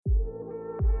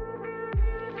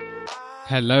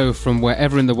Hello from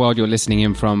wherever in the world you're listening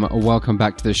in from. Welcome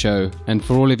back to the show. And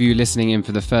for all of you listening in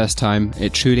for the first time,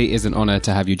 it truly is an honor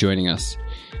to have you joining us.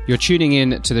 You're tuning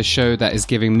in to the show that is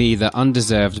giving me the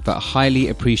undeserved but highly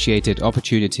appreciated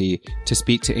opportunity to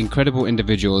speak to incredible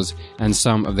individuals and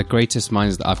some of the greatest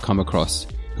minds that I've come across,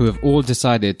 who have all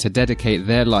decided to dedicate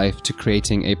their life to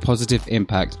creating a positive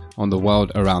impact on the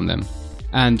world around them.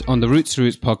 And on the Roots to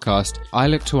Roots podcast, I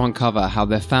look to uncover how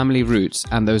their family roots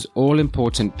and those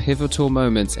all-important pivotal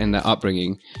moments in their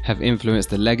upbringing have influenced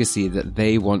the legacy that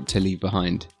they want to leave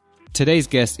behind. Today's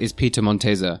guest is Peter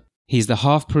Monteza. He's the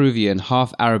half Peruvian,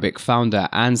 half Arabic founder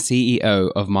and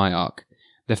CEO of MyArc,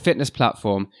 the fitness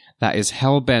platform that is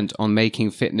hell-bent on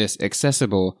making fitness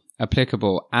accessible,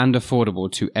 applicable, and affordable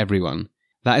to everyone.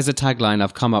 That is a tagline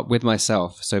I've come up with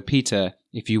myself, so Peter,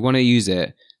 if you want to use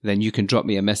it, then you can drop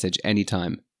me a message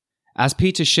anytime. As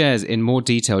Peter shares in more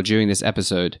detail during this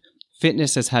episode,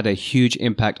 fitness has had a huge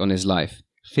impact on his life,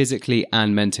 physically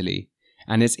and mentally,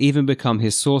 and it's even become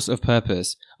his source of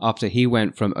purpose after he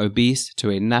went from obese to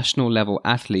a national level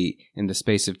athlete in the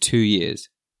space of 2 years.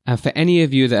 And for any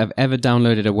of you that have ever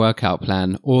downloaded a workout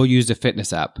plan or used a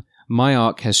fitness app,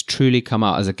 MyArc has truly come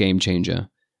out as a game changer.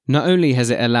 Not only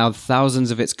has it allowed thousands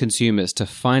of its consumers to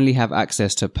finally have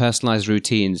access to personalized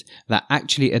routines that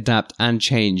actually adapt and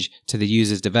change to the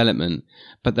user's development,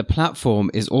 but the platform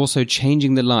is also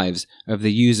changing the lives of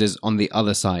the users on the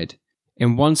other side.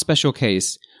 In one special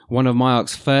case, one of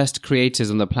MyArc's first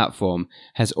creators on the platform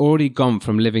has already gone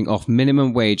from living off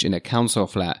minimum wage in a council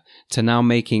flat to now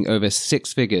making over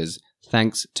 6 figures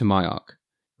thanks to MyArc.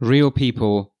 Real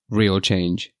people, real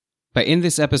change. But in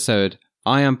this episode,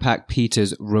 I unpack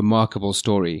Peter's remarkable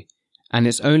story, and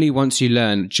it's only once you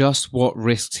learn just what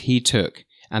risks he took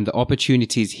and the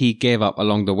opportunities he gave up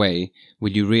along the way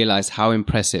will you realize how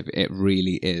impressive it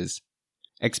really is.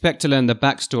 Expect to learn the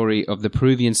backstory of the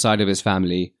Peruvian side of his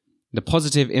family, the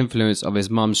positive influence of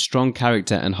his mum's strong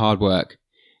character and hard work,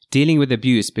 dealing with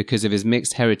abuse because of his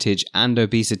mixed heritage and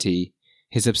obesity,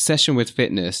 his obsession with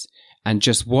fitness, and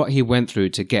just what he went through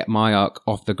to get MyArc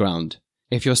off the ground.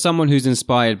 If you're someone who's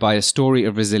inspired by a story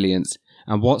of resilience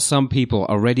and what some people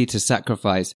are ready to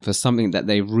sacrifice for something that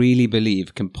they really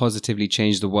believe can positively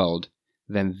change the world,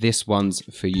 then this one's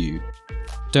for you.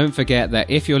 Don't forget that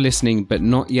if you're listening but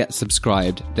not yet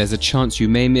subscribed, there's a chance you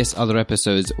may miss other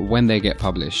episodes when they get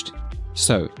published.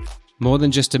 So, more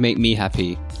than just to make me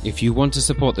happy, if you want to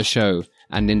support the show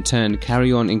and in turn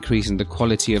carry on increasing the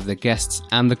quality of the guests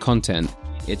and the content,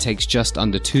 it takes just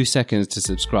under 2 seconds to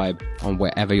subscribe on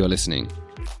wherever you're listening.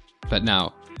 But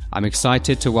now, I'm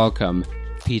excited to welcome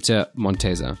Peter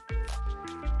Monteza.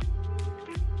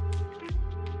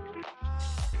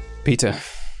 Peter,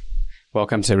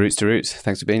 welcome to Roots to Roots.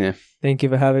 Thanks for being here. Thank you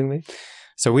for having me.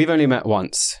 So we've only met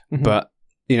once, but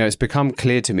it's become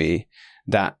clear to me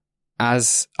that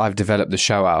as I've developed the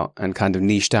show out and kind of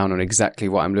niched down on exactly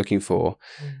what I'm looking for,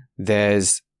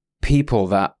 there's people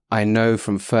that I know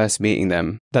from first meeting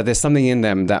them, that there's something in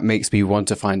them that makes me want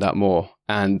to find out more.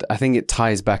 And I think it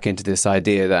ties back into this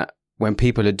idea that when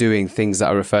people are doing things that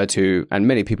are referred to, and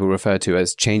many people refer to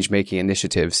as change-making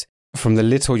initiatives, from the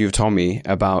little you've told me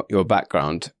about your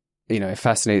background, it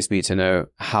fascinates me to know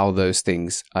how those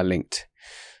things are linked.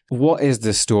 What is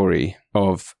the story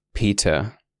of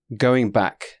Peter going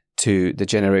back to the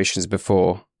generations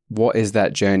before? What is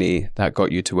that journey that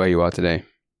got you to where you are today?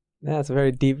 That's a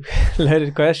very deep,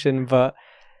 loaded question, but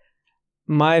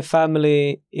my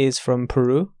family is from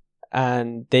Peru,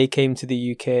 and they came to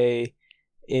the UK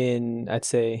in, I'd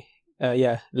say,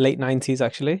 late 90s,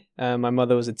 actually. My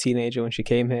mother was a teenager when she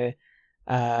came here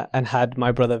and had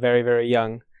my brother very, very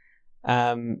young.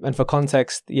 And for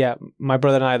context, my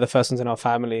brother and I are the first ones in our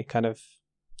family, kind of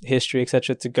history,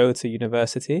 etc., to go to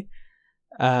university.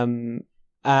 It's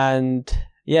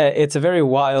a very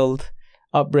wild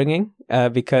upbringing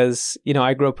because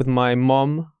I grew up with my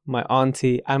mom, my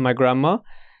auntie, and my grandma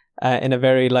in a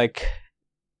very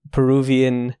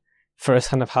Peruvian first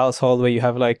kind of household where you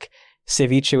have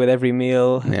ceviche with every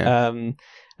meal, and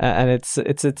it's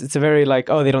a very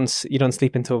you don't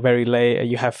sleep until very late,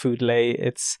 you have food late.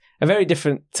 It's a very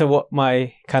different to what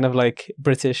my kind of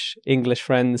British English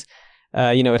friends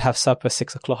would have supper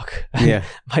 6 o'clock.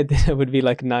 My dinner would be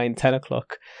 9, 10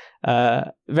 o'clock.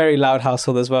 Very loud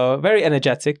household as well, very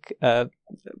energetic,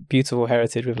 beautiful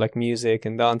heritage with music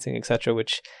and dancing, etc.,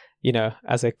 which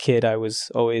as a kid I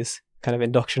was always kind of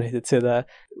indoctrinated to that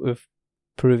with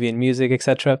Peruvian music,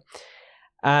 etc.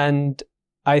 And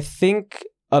I think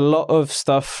a lot of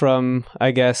stuff from,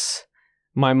 I guess,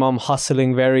 my mom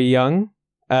hustling very young,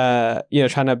 trying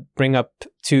to bring up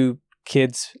 2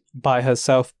 kids by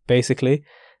herself, basically,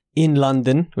 in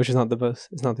London, which is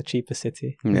it's not the cheapest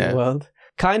city in the world,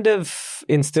 kind of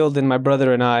instilled in my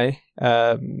brother and I,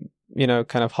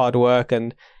 kind of hard work.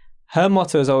 And her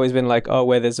motto has always been like, oh,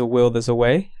 where there's a will, there's a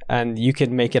way, and you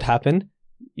can make it happen.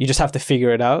 You just have to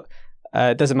figure it out.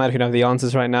 It doesn't matter if you don't have the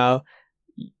answers right now.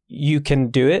 You can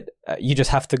do it. You just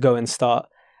have to go and start.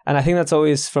 And I think that's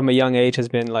always from a young age has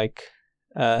been like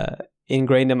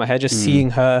ingrained in my head, just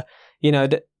seeing her,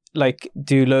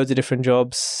 do loads of different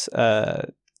jobs,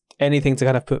 anything to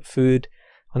kind of put food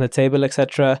on the table,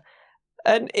 etc.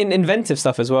 And in inventive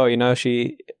stuff as well.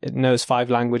 She knows 5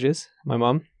 languages, my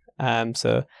mom.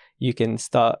 So you can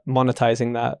start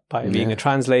monetizing that by being a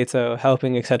translator,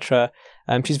 helping, etc.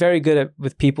 She's very good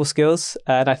with people skills.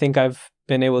 And I think I've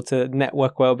been able to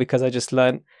network well because I just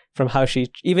learned from how she,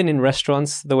 even in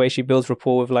restaurants, the way she builds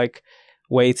rapport with like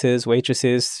waiters,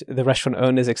 waitresses, the restaurant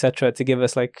owners, etc., to give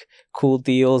us like cool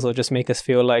deals or just make us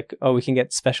feel like, oh, we can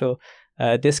get special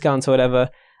discounts or whatever.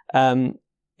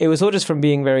 It was all just from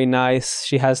being very nice.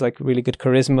 She has like really good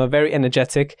charisma, very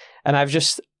energetic. And I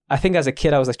think as a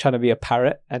kid, I was like trying to be a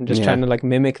parrot and just trying to like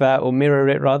mimic that or mirror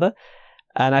it rather.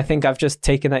 And I think I've just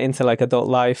taken that into like adult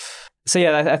life. So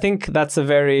yeah, I think that's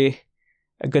a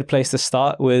good place to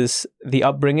start, was the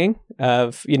upbringing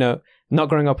of, not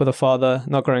growing up with a father,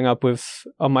 not growing up with,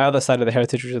 on my other side of the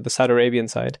heritage, which is the Saudi Arabian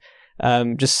side,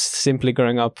 just simply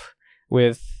growing up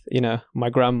with, my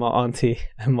grandma, auntie,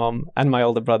 and mom, and my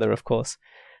older brother, of course.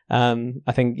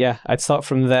 I think, I'd start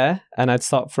from there, and I'd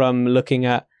start from looking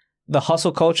at the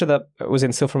hustle culture that was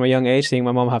instilled from a young age, seeing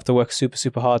my mom have to work super,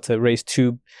 super hard to raise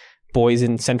 2 boys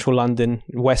in central London,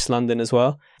 West London as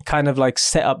well. Kind of like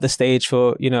set up the stage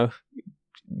for,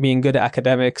 being good at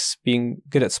academics, being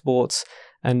good at sports,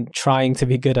 and trying to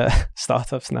be good at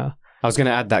startups now. I was going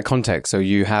to add that context. So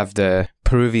you have the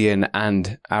Peruvian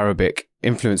and Arabic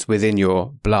influence within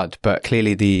your blood, but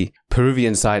clearly the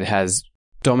Peruvian side has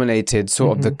dominated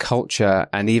sort of the culture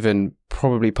and even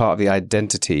probably part of the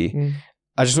identity.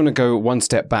 I just want to go one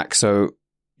step back. So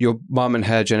your mom and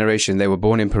her generation, they were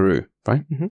born in Peru, right?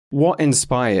 What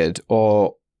inspired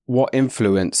or what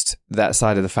influenced that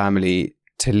side of the family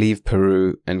to leave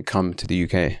Peru and come to the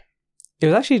UK? It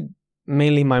was actually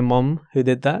mainly my mom who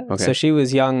did that. Okay. So she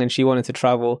was young and she wanted to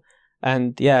travel.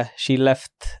 And she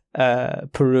left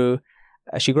Peru.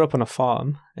 She grew up on a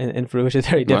farm in Peru, which is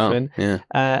very different. Wow.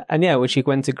 Yeah. When she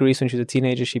went to Greece when she was a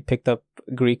teenager, she picked up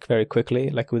Greek very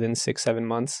quickly, like within 6-7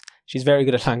 months. She's very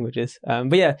good at languages.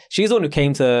 She's the one who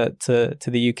came to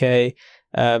the UK,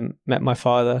 met my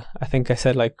father. I think I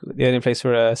said like the only place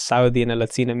where a Saudi and a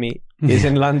Latina meet is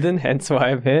in London, hence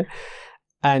why I'm here.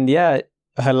 And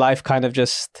her life kind of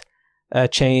just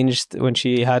changed when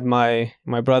she had my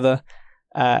brother,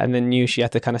 and then knew she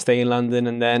had to kind of stay in London,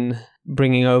 and then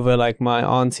bringing over like my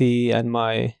auntie and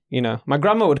my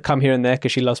grandma would come here and there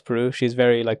because she loves Peru. She's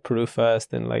very like Peru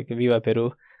first and like Viva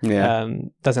Peru.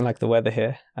 Doesn't like the weather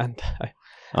here, and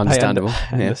understandable.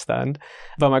 I understand.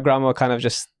 But my grandma kind of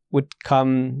just would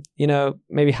come,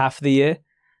 maybe half the year,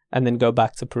 and then go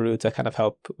back to Peru to kind of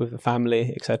help with the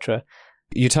family, etc.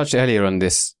 You touched earlier on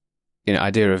this,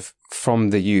 idea of from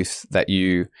the youth that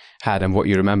you had and what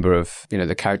you remember of,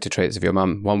 the character traits of your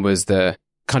mum. One was the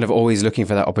kind of always looking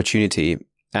for that opportunity,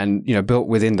 and built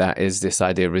within that is this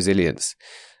idea of resilience.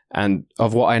 And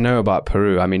of what I know about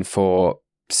Peru, I mean, for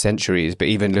centuries, but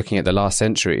even looking at the last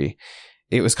century,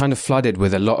 it was kind of flooded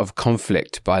with a lot of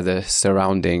conflict by the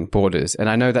surrounding borders. And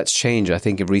I know that's changed, I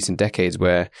think, in recent decades,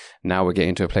 where now we're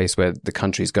getting to a place where the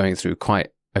country's going through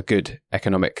quite a good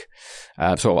economic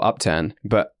sort of upturn.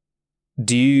 But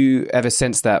do you ever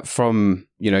sense that from,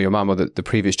 your mum or the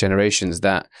previous generations,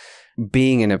 that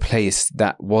being in a place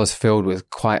that was filled with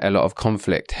quite a lot of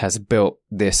conflict has built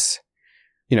this,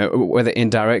 whether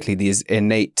indirectly, these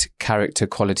innate character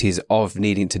qualities of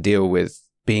needing to deal with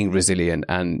being resilient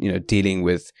and, dealing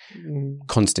with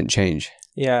constant change?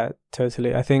 Yeah,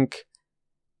 totally. I think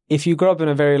if you grow up in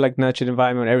a very like nurtured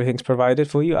environment, everything's provided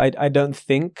for you. I don't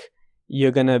think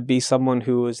you're going to be someone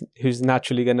who's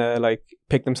naturally going to like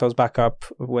pick themselves back up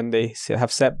when they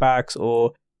have setbacks,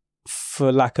 or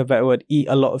for lack of a better word, eat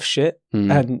a lot of shit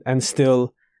and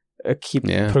still keep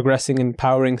progressing and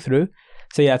powering through.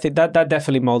 So I think that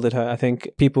definitely molded her. I think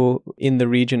people in the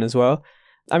region as well.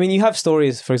 I mean, you have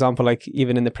stories, for example, like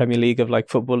even in the Premier League, of like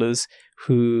footballers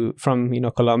who from,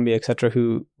 Colombia, etc.,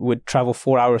 who would travel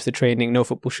 4 hours to training, no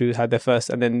football shoes, had their first,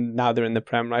 and then now they're in the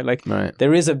Prem, right? Like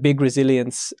there is a big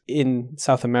resilience in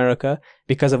South America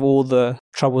because of all the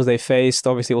troubles they faced,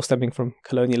 obviously all stemming from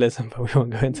colonialism, but we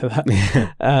won't go into that.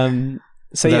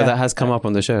 That has come up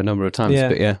on the show a number of times,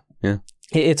 but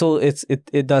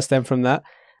it does stem from that.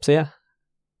 So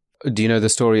do you know the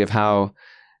story of how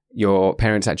your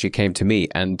parents actually came to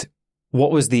meet, and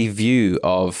what was the view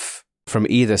from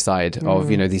either side of,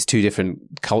 these two different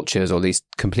cultures or these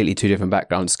completely two different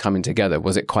backgrounds coming together?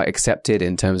 Was it quite accepted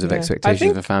in terms of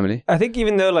expectations of a family? I think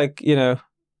even though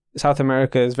South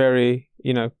America is very,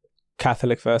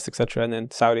 Catholic first, etc., and then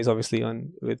Saudis obviously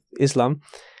with Islam,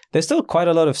 there's still quite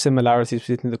a lot of similarities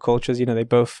between the cultures. They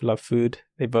both love food.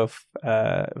 They both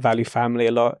value family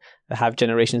a lot. They have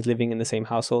generations living in the same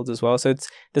households as well. So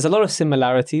there's a lot of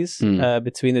similarities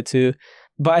between the two.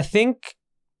 But I think,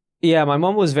 my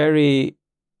mom was very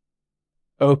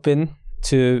open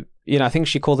to, I think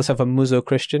she called herself a Muzo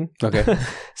Christian. Okay.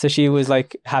 So she was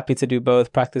happy to do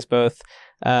both, practice both.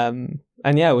 And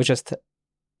it was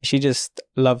she just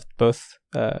loved both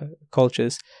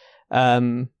cultures.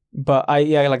 But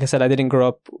like I said, I didn't grow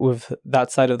up with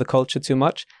that side of the culture too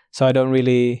much. So I don't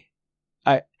really,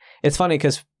 it's funny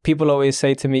because people always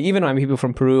say to me, even when people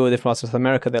from Peru or different parts of South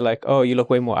America, they're like, oh, you look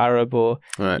way more Arab, or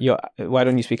why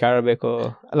don't you speak Arabic?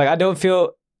 Or I don't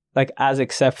feel as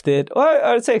accepted, or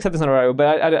I would say accepted is not right,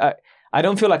 but I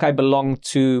don't feel like I belong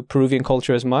to Peruvian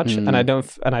culture as much. And I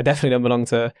definitely don't belong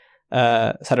to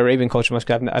Saudi Arabian culture much,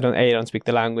 because I don't speak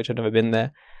the language. I've never been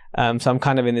there. So I'm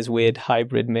kind of in this weird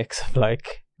hybrid mix of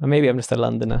maybe I'm just a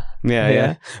Londoner.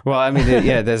 Yeah. Well, I mean,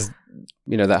 there's,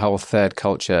 that whole third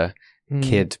culture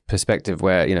kid perspective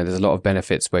where, there's a lot of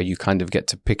benefits where you kind of get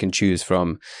to pick and choose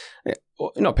from,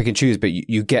 not pick and choose, but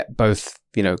you get both,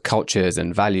 cultures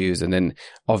and values. And then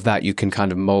of that, you can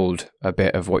kind of mold a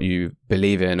bit of what you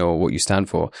believe in or what you stand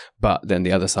for. But then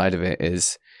the other side of it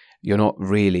is you're not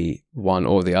really one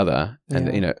or the other.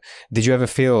 And, did you ever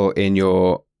feel in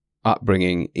your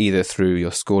upbringing, either through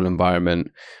your school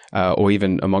environment or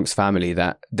even amongst family,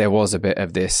 that there was a bit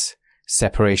of this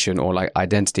separation or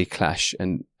identity clash,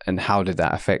 and how did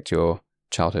that affect your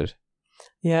childhood?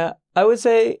 Yeah, I would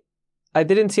say I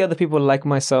didn't see other people like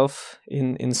myself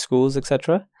in schools,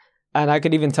 etc. And I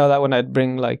could even tell that when I'd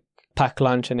bring pack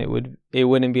lunch, and it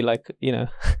wouldn't be a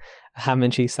ham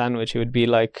and cheese sandwich. It would be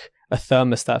a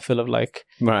thermostat full of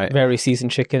very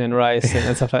seasoned chicken and rice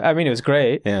and stuff like that. I mean, it was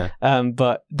great. Yeah.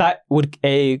 But that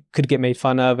could get made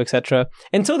fun of, etc.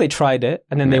 Until they tried it,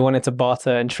 and then they wanted to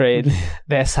barter and trade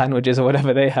their sandwiches or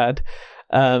whatever they had.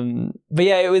 But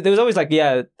there was always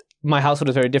my household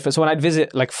was very different. So when I'd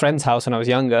visit friends' house when I was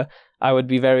younger, I would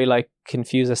be very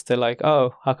confused as to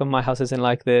oh, how come my house isn't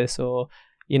like this? Or,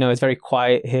 it's very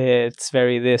quiet here. It's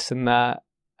very this and that.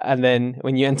 And then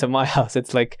when you enter my house,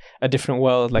 it's a different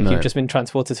world. You've just been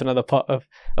transported to another part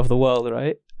of the world,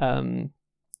 right?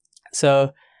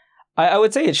 So I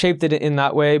would say it shaped it in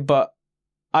that way, but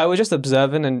I was just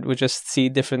observant and would just see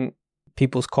different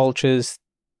people's cultures,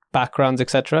 backgrounds,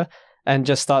 etc., and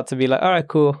just start to be all right,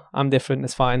 cool, I'm different,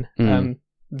 it's fine.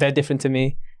 They're different to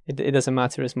me. It doesn't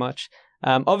matter as much.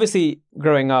 Obviously,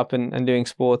 growing up and doing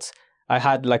sports, I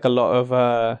had a lot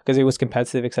of because it was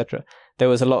competitive, etc. There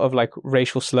was a lot of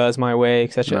racial slurs my way,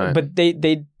 etc. Right. But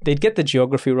they'd get the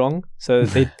geography wrong, so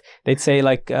they'd say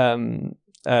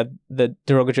the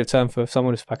derogatory term for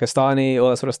someone who's Pakistani, all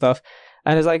that sort of stuff.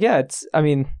 And it's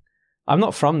I'm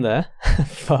not from there,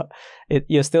 but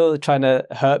you're still trying to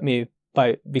hurt me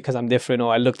because I'm different,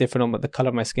 or I look different, or the color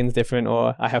of my skin's different,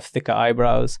 or I have thicker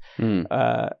eyebrows.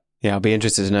 Yeah, I'll be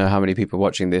interested to know how many people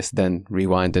watching this then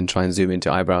rewind and try and zoom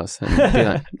into eyebrows and be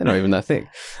they're not even that thick.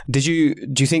 Do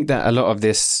you think that a lot of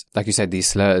this, like you said, these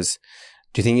slurs,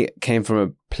 do you think it came from a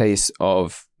place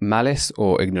of malice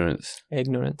or ignorance?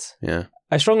 Ignorance. Yeah.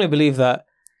 I strongly believe that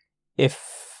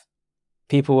if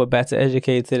people were better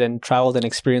educated and traveled and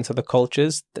experienced other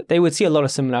cultures, that they would see a lot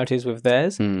of similarities with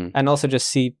theirs, and also just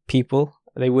see people.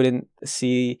 They wouldn't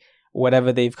see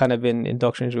whatever they've kind of been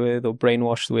indoctrinated with or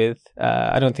brainwashed with.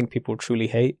 I don't think people truly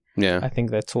hate. Yeah. I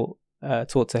think they're taught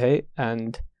to hate.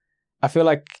 And I feel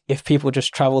like if people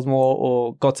just traveled more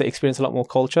or got to experience a lot more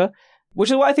culture, which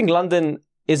is why I think London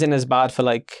isn't as bad for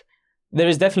there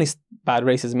is definitely bad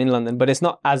racism in London, but it's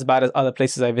not as bad as other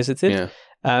places I visited.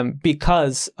 Yeah.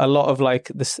 Because a lot of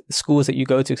the schools that you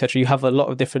go to, etc., you have a lot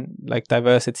of different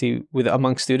diversity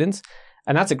among students.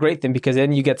 And that's a great thing, because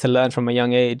then you get to learn from a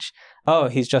young age, oh,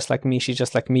 he's just like me, she's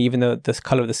just like me, even though the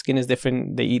color of the skin is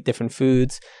different, they eat different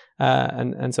foods,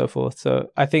 and so forth.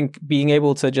 So I think being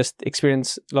able to just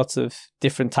experience lots of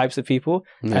different types of people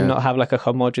and not have a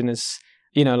homogenous,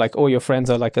 all your friends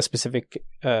are a specific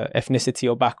ethnicity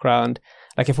or background.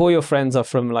 If all your friends are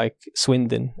from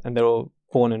Swindon and they're all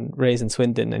born and raised in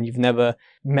Swindon, and you've never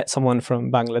met someone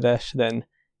from Bangladesh, then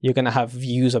you're going to have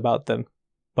views about them,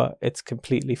 but it's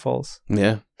completely false.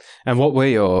 Yeah. And what were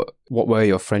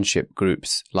your friendship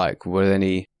groups like? Were there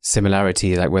any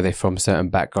similarity? Were they from certain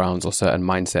backgrounds or certain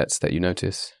mindsets that you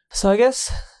notice? So I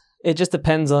guess It just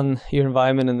depends on your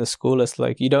environment in the school. It's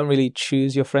like you don't really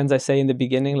choose your friends, I say, in the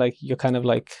beginning. Like you're kind of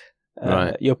like,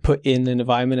 you're put in an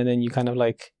environment and then you kind of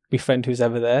like befriend who's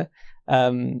ever there.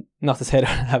 Not to say I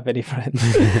don't have any friends.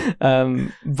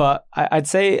 But I'd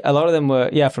say a lot of them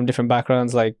were, from different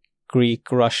backgrounds, like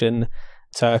Greek, Russian,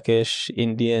 Turkish,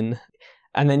 Indian,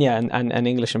 and then, and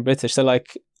English and British. So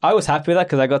like, I was happy with that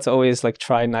because I got to always like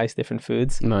try nice different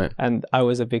foods. Right. And I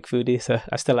was a big foodie, so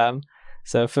I still am.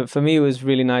 So for me, it was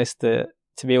really nice to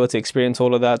be able to experience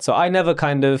all of that. So I never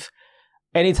kind of,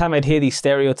 anytime I'd hear these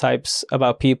stereotypes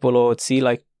about people or see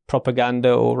like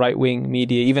propaganda or right-wing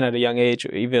media, even at a young age,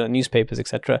 or even on newspapers,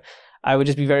 etc., I would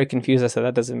just be very confused as to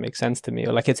that doesn't make sense to me,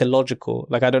 or like it's illogical.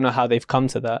 Like I don't know how they've come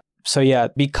to that. So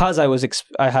because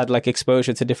I had like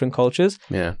exposure to different cultures,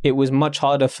 it was much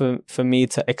harder for me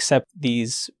to accept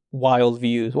these wild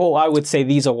views. Well, I would say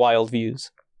these are wild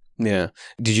views. Yeah.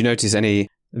 Did you notice any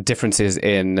differences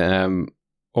in,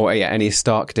 any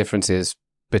stark differences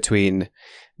between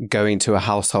going to a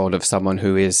household of someone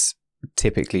who is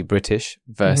typically British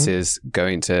versus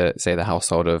going to, say, the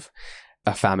household of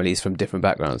families from different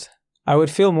backgrounds? I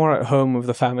would feel more at home with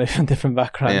the family from different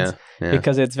backgrounds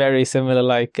because it's very similar.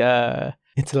 Like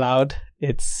it's loud.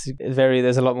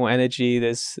 There's a lot more energy.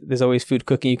 There's always food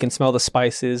cooking. You can smell the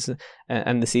spices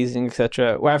and the seasoning,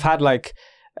 etc. Where I've had like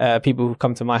people who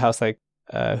come to my house, like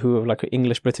who have like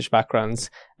English British backgrounds,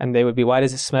 and they would be, why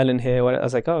does it smell in here? I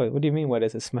was like, oh, what do you mean? Why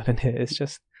does it smell in here? It's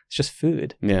just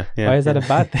food. Yeah. Why is that a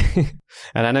bad thing?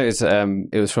 And I know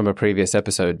it was from a previous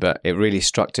episode, but it really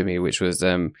struck to me, which was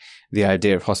the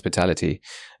idea of hospitality.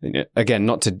 Again,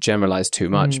 not to generalize too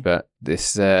much, but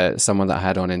this someone that I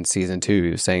had on in season 2,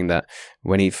 he was saying that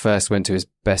when he first went to his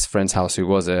best friend's house, who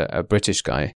was a British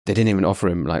guy, they didn't even offer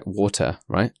him like water,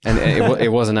 right? And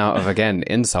it wasn't out of, again,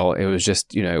 insult. It was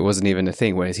just, it wasn't even a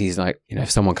thing. Whereas he's like, if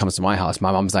someone comes to my house,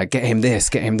 my mum's like, get him this,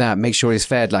 get him that, make sure he's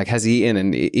fed. Like, has he eaten?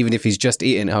 And even if he's just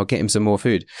eaten, I'll get him some more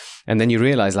food. And then you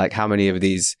realize like how many of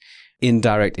these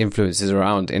indirect influences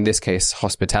around, in this case,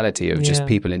 hospitality of just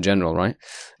people in general, right?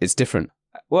 It's different.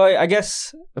 Well, I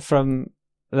guess from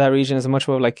that region is much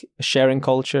more like a sharing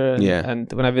culture.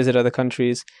 And when I visit other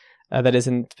countries that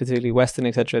isn't particularly Western,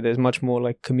 etc., there's much more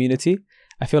like community.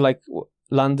 I feel like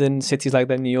London, cities like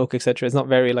that, New York, etc., it's not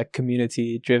very like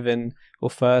community driven or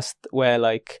first, where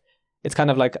like it's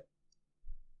kind of like,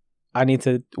 I need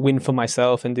to win for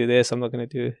myself and do this. I'm not going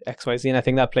to do X, Y, Z. And I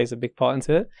think that plays a big part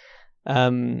into it.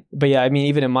 But I mean,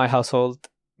 even in my household,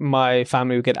 my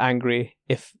family would get angry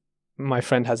if my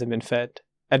friend hasn't been fed.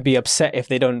 I'd be upset if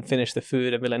they don't finish the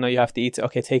food. I'd be like, no, you have to eat it.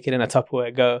 Okay, take it in a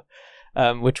Tupperware, go.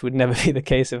 Which would never be the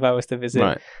case if I was to visit.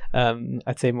 Right.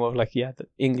 I'd say more of like, the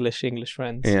English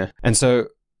friends. Yeah. And so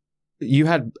you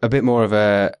had a bit more of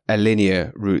a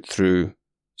linear route through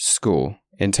school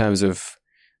in terms of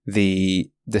the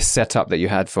setup that you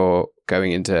had for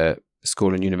going into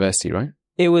school and university, right?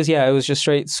 It was just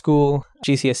straight school,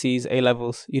 GCSEs,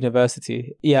 A-levels,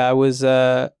 university. Yeah, I was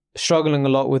struggling a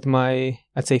lot with my,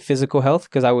 I'd say, physical health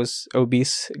because I was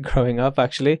obese growing up,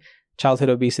 actually. Childhood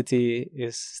obesity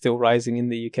is still rising in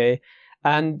the UK.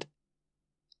 And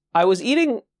I was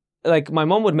eating, like, my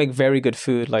mom would make very good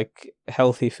food, like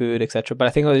healthy food, etc. But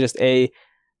I think I was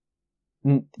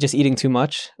just eating too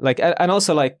much. Like, and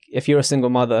also, like, if you're a single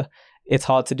mother, it's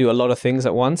hard to do a lot of things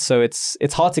at once. So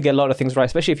it's hard to get a lot of things right,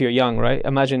 especially if you're young, right?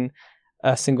 Imagine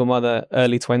a single mother,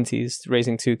 early 20s,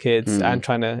 raising 2 kids and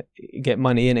trying to get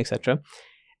money in, etc.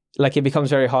 Like, it becomes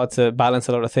very hard to balance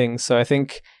a lot of things. So I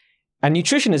think, and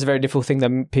nutrition is a very difficult thing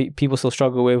that people still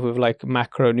struggle with like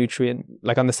macronutrient,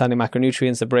 like understanding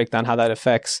macronutrients, the breakdown, how that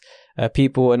affects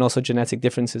people, and also genetic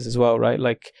differences as well, right?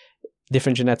 Like,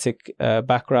 different genetic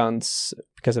backgrounds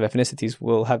because of ethnicities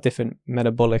will have different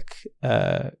metabolic,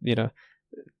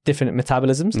 different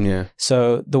metabolisms. Yeah.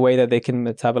 So the way that they can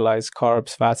metabolize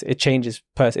carbs, fats, it changes.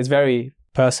 It's very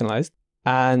personalized.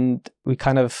 And we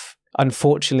kind of,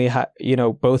 unfortunately,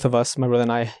 both of us, my brother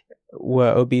and I,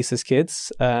 were obese as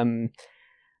kids. And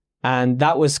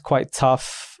that was quite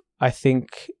tough, I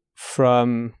think,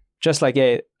 from just like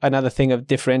another thing of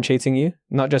differentiating you.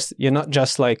 You're not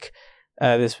just like,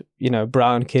 this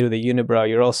brown kid with a unibrow,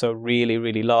 you're also really,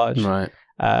 really large, right?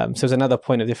 So it's another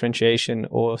point of differentiation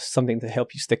or something to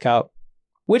help you stick out,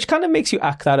 which kind of makes you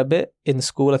act out a bit in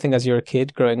school, I think, as you're a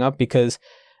kid growing up, because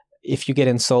if you get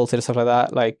insulted and stuff like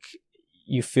that, like,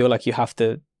 you feel like you have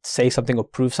to say something or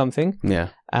prove something. Yeah.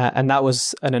 And that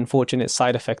was an unfortunate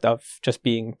side effect of just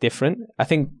being different. I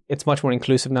think it's much more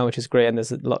inclusive now, which is great, and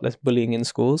there's a lot less bullying in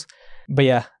schools. But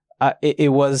yeah,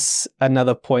 it was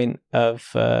another point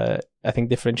of I think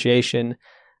differentiation,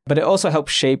 but it also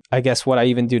helped shape, I guess, what I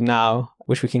even do now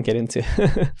which we can get into.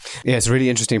 Yeah, it's a really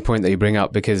interesting point that you bring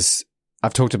up, because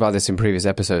I've talked about this in previous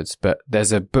episodes, but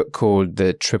there's a book called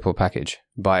The Triple Package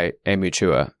by Amy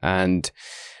Chua. And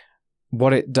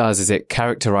what it does is it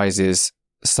characterizes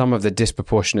some of the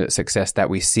disproportionate success that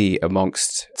we see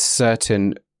amongst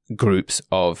certain groups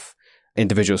of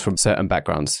individuals from certain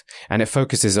backgrounds. And it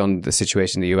focuses on the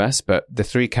situation in the US, but the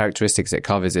three characteristics it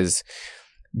covers is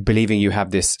believing you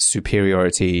have this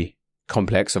superiority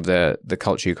complex of the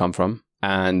culture you come from,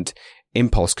 and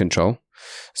impulse control.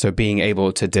 So being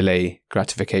able to delay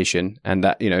gratification, and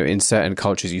that, in certain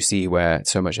cultures you see where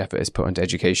so much effort is put into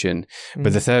education.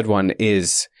 But the third one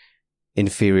is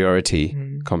inferiority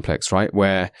complex, right?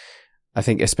 Where I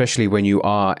think especially when you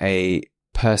are a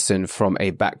person from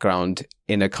a background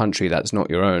in a country that's not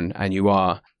your own, and you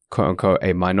are quote unquote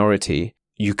a minority,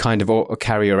 you kind of all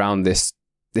carry around this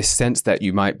sense that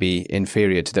you might be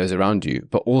inferior to those around you.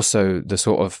 But also the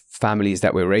sort of families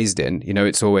that we're raised in,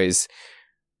 it's always,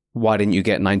 why didn't you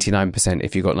get 99%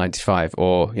 if you got 95?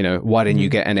 Or, why didn't you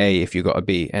get an A if you got a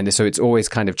B? And so it's always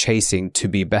kind of chasing to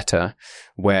be better,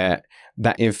 where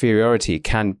that inferiority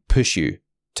can push you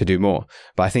to do more.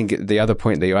 But I think the other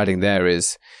point that you're adding there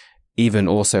is even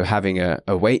also having a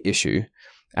weight issue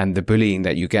and the bullying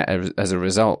that you get as a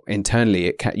result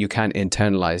internally, you can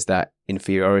internalize that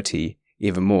inferiority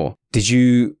even more. Did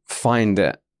you find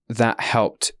that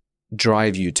helped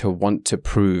drive you to want to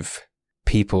prove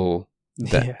people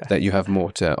that you have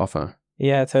more to offer?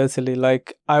 Yeah, totally.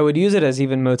 Like, I would use it as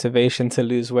even motivation to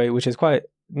lose weight, which is quite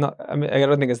not, I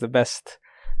don't think it's the best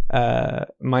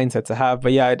mindset to have.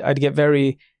 But yeah, I'd get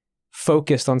very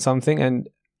focused on something, and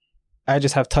I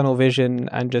just have tunnel vision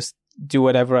and just do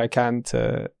whatever I can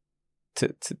to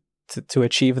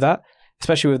achieve that.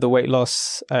 Especially with the weight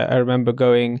loss, I remember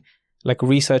going, like,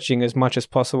 researching as much as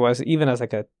possible, even as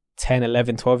like a 10,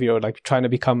 11, 12-year-old, like trying to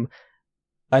become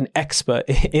an expert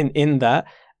in that,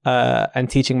 and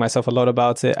teaching myself a lot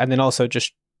about it. And then also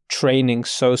just training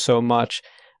so much,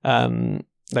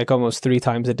 like almost 3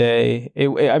 times a day. It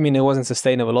wasn't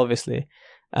sustainable, obviously.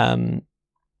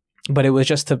 But it was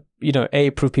just to,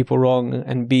 A, prove people wrong,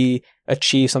 and B,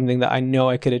 achieve something that I know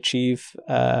I could achieve.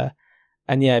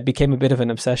 And yeah, it became a bit of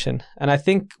an obsession. And I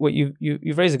think what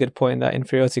you've raised a good point, that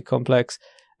inferiority complex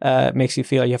makes you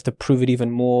feel like you have to prove it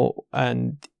even more,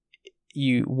 and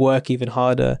you work even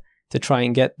harder to try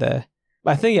and get there.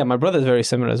 I think, yeah, my brother's very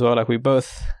similar as well. Like, we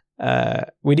both,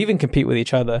 we'd even compete with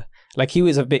each other. Like, he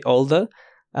was a bit older,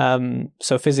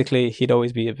 so physically he'd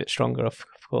always be a bit stronger, of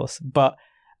course. But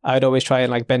I'd always try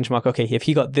and like benchmark, okay, if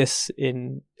he got this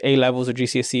in A levels or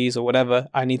GCSEs or whatever,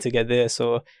 I need to get this.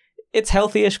 Or it's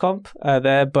healthy-ish comp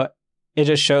there, but it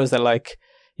just shows that, like,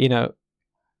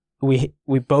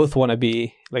 we both want to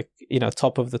be like,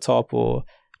 top of the top, or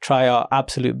try our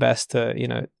absolute best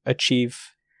to, achieve,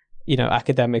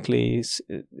 academically,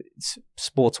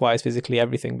 sports-wise, physically,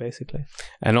 everything basically.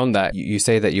 And on that, you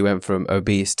say that you went from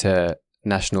obese to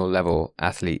national level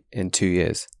athlete in 2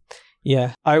 years.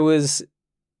 Yeah, I was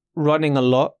running a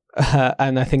lot,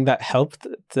 and I think that helped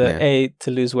to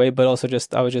lose weight, but also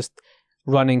I was just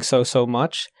running so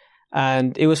much.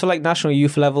 And it was for like national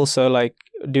youth level, so like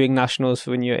doing nationals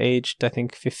when you're aged, I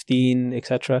think 15,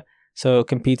 etc. So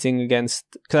competing against,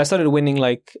 because I started winning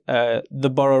like the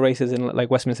borough races in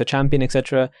like Westminster Champion,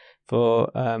 etc.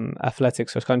 for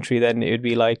athletics or country. Then it would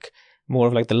be like more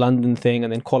of like the London thing,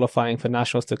 and then qualifying for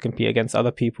nationals to compete against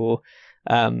other people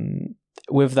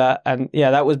with that. And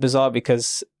yeah, that was bizarre,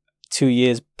 because 2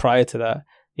 years prior to that,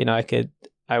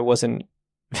 I wasn't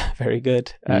very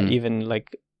good at even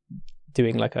like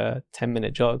doing like a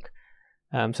 10-minute jog.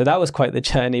 So that was quite the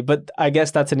journey. But I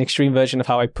guess that's an extreme version of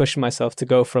how I pushed myself to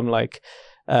go from like,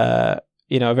 a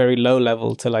very low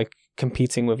level to like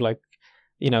competing with like,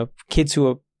 kids who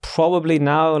are probably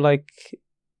now like,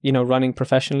 running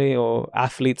professionally, or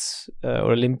athletes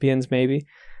or Olympians maybe.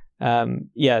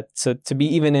 So to be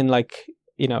even in like,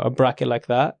 a bracket like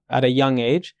that at a young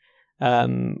age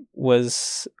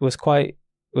was quite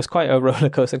a roller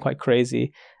coaster and quite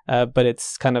crazy. But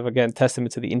it's kind of, again,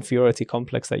 testament to the inferiority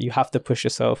complex, that you have to push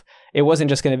yourself. It wasn't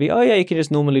just going to be, oh yeah, you can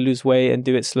just normally lose weight and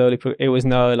do it slowly. It was,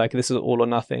 no, like, this is all or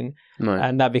nothing. Right.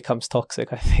 And that becomes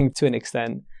toxic, I think, to an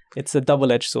extent. It's a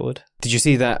double-edged sword. Did you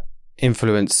see that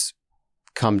influence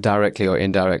come directly or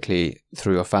indirectly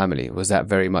through your family? Was that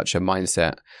very much a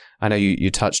mindset? I know you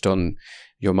touched on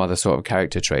your mother's sort of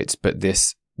character traits, but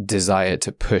this desire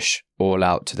to push all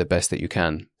out to the best that you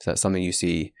can, is that something you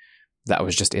see that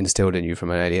was just instilled in you from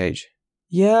an early age?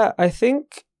 Yeah, I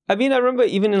think, I remember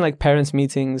even in like parents'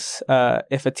 meetings,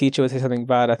 if a teacher would say something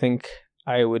bad, I think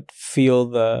I would feel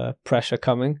the pressure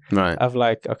coming, right, of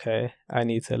like, okay, I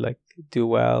need to like do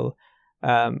well.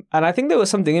 And I think there was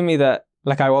something in me that,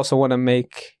 like, I also want to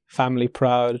make family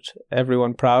proud,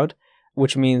 everyone proud,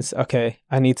 which means, okay,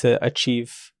 I need to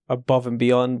achieve above and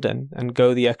beyond and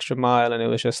go the extra mile. And it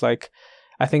was just like,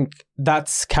 I think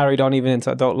that's carried on even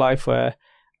into adult life, where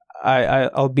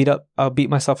I'll beat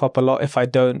myself up a lot if I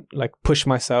don't like push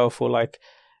myself or like,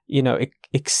 you know,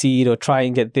 exceed or try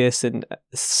and get this, and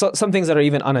some things that are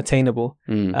even unattainable.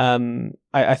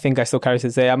 I think I still carry to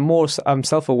today. I'm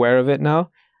self-aware of it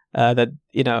now, that,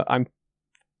 you know,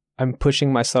 I'm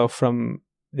pushing myself from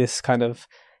this kind of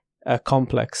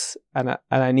complex, and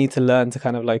I need to learn to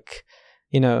kind of like,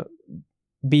 you know,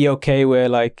 be okay where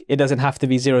like it doesn't have to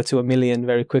be 0 to 1,000,000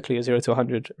 very quickly, or 0 to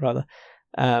 100 rather,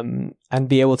 and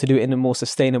be able to do it in a more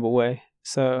sustainable way.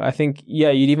 So I think, yeah,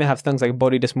 you'd even have things like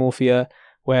body dysmorphia,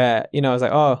 where, you know, I was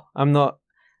like, oh, I'm not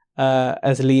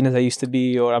as lean as I used to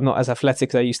be, or I'm not as athletic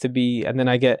as I used to be, and then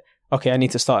I get, okay, I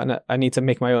need to start, and I need to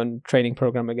make my own training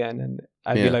program again, and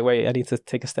I'd be like, wait, I need to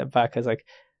take a step back, as like,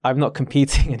 I'm not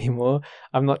competing anymore,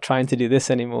 I'm not trying to do this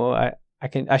anymore,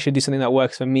 I should do something that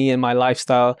works for me and my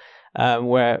lifestyle,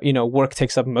 where, you know, work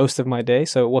takes up most of my day,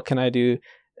 so what can I do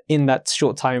in that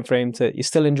short time frame to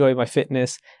still enjoy my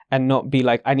fitness and not be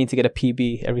like, I need to get a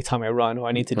PB every time I run, or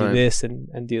I need to do this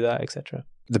and do that, etc.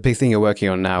 The big thing you're working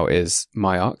on now is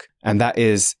My Arc, and that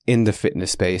is in the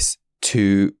fitness space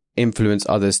to influence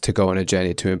others to go on a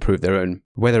journey to improve their own,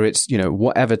 whether it's, you know,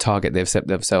 whatever target they've set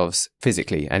themselves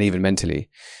physically and even mentally.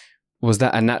 Was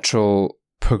that a natural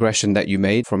progression that you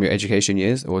made from your education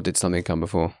years, or did something come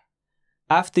before?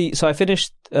 So I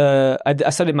finished, I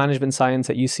studied management science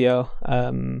at UCL.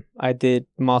 I did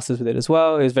masters with it as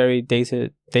well. It was very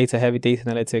data heavy, data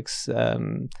analytics,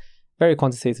 very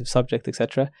quantitative subject,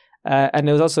 etc. And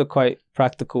it was also quite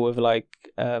practical with like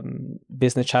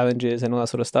business challenges and all that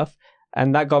sort of stuff.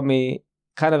 And that got me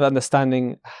kind of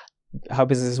understanding how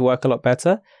businesses work a lot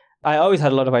better. I always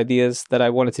had a lot of ideas that I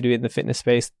wanted to do in the fitness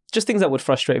space, just things that would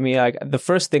frustrate me. Like the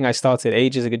first thing I started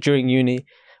ages ago during uni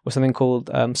was something called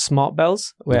smart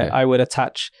bells, where I would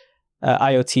attach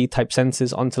IoT type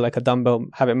sensors onto like a dumbbell,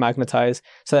 have it magnetized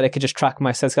so that I could just track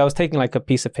my steps. I was taking like a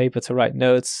piece of paper to write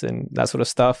notes and that sort of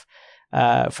stuff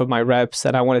for my reps,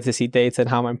 and I wanted to see data and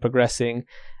how I'm progressing,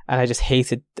 and I just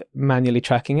hated manually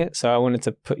tracking it. So I wanted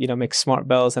to make smart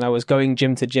bells, and I was going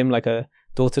gym to gym like a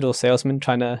door-to-door salesman,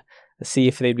 trying to see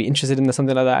if they'd be interested in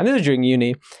something like that. And this was during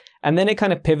uni, and then it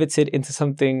kind of pivoted into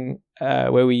something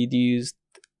where we used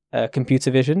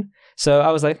computer vision. So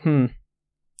I was like,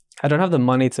 I don't have the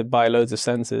money to buy loads of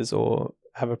sensors or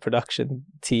have a production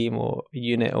team or a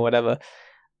unit or whatever.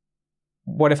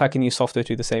 What if I can use software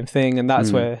to do the same thing? And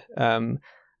that's where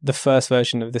the first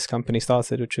version of this company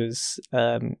started, which was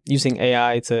using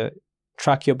AI to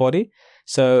track your body.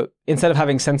 So instead of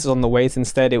having sensors on the weight,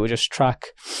 instead it would just track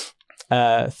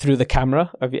through the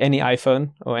camera of any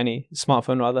iPhone or any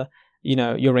smartphone rather, you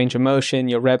know, your range of motion,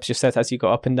 your reps, your sets as you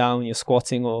go up and down, your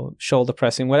squatting or shoulder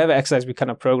pressing, whatever exercise we kind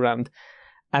of programmed.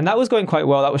 And that was going quite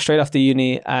well. That was straight after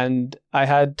uni. And I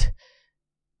had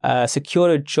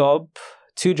secured a job,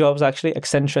 2 jobs actually,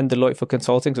 Accenture and Deloitte for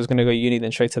consulting. So I was going to go uni,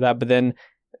 then straight to that. But then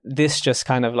this just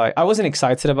kind of like, I wasn't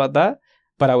excited about that,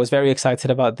 but I was very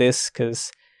excited about this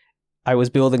because I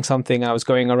was building something. I was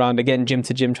going around again, gym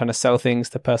to gym, trying to sell things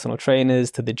to personal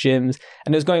trainers, to the gyms.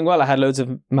 And it was going well. I had loads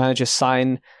of managers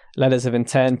sign letters of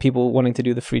intent, people wanting to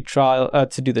do the free trial,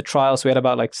 to do the trial. So we had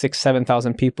about like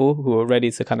 6,000-7,000 people who were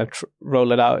ready to kind of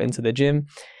roll it out into the gym.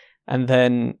 And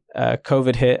then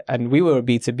COVID hit, and we were a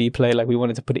B2B play. Like we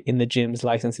wanted to put it in the gyms,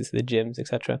 licenses to the gyms,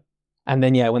 etc. And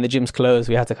then, when the gyms closed,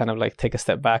 we had to kind of like take a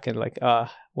step back and like,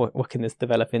 what can this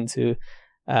develop into?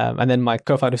 And then my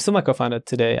co-founder, still my co-founder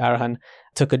today, Arahan,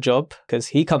 took a job because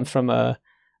he comes from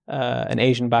an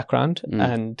Asian background,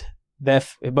 and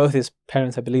both his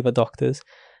parents, I believe, are doctors.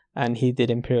 And he did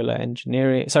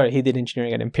engineering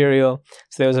at Imperial.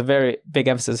 So there was a very big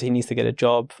emphasis he needs to get a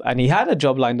job. And he had a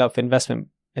job lined up for investment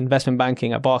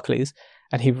banking at Barclays,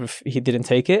 and he didn't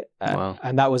take it. Wow.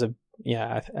 And that was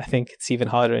I think it's even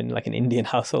harder in like an Indian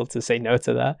household to say no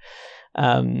to that.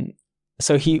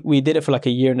 So we did it for like a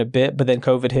year and a bit, but then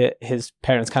COVID hit. His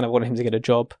parents kind of wanted him to get a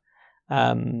job.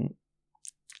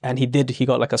 And he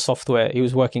got like a software. He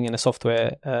was working in a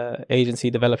software agency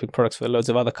developing products for loads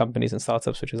of other companies and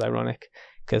startups, which is ironic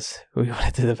because we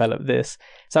wanted to develop this.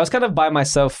 So I was kind of by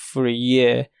myself for a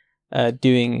year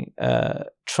trying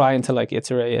to like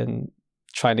iterate and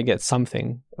trying to get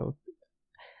something.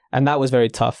 And that was very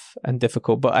tough and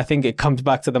difficult. But I think it comes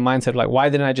back to the mindset of like, why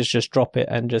didn't I just drop it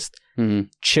and just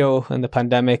chill in the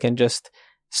pandemic and just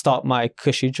start my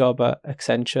cushy job at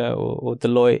Accenture or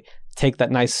Deloitte, take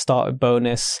that nice starter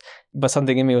bonus? But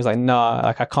something in me was like, nah,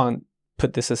 like I can't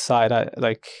put this aside.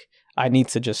 I need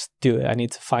to just do it. I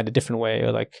need to find a different way,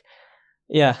 or like,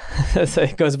 yeah. So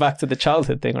it goes back to the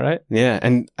childhood thing, right? Yeah.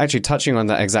 And actually touching on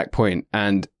that exact point,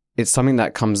 and it's something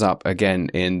that comes up again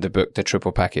in the book, The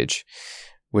Triple Package,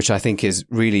 which I think is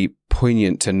really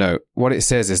poignant to note. What it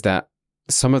says is that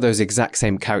some of those exact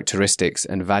same characteristics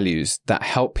and values that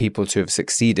help people to have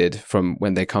succeeded from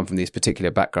when they come from these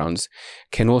particular backgrounds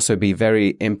can also be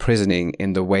very imprisoning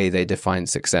in the way they define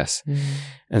success.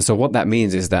 And so what that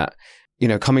means is that, you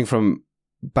know, coming from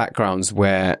backgrounds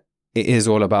where it is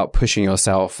all about pushing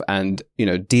yourself and, you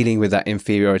know, dealing with that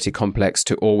inferiority complex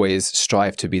to always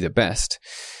strive to be the best,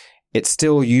 it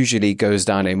still usually goes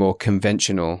down a more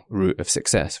conventional route of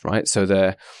success, right? So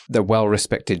the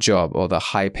well-respected job or the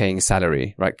high-paying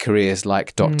salary, right? Careers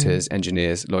like doctors,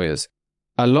 engineers, lawyers.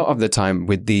 A lot of the time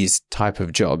with these type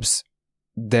of jobs,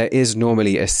 there is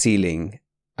normally a ceiling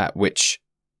at which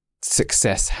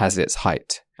success has its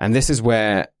height. And this is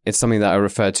where it's something that I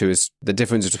refer to as the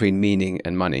difference between meaning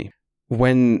and money.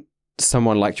 When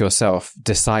someone like yourself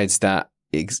decides that,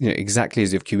 exactly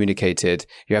as you've communicated,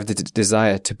 you have the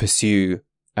desire to pursue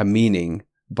a meaning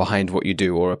behind what you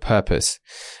do or a purpose,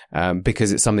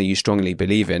 because it's something you strongly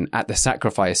believe in at the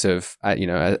sacrifice of,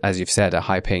 as you've said, a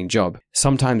high-paying job.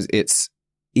 Sometimes it's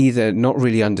either not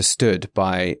really understood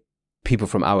by people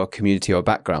from our community or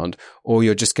background, or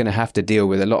you're just going to have to deal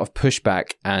with a lot of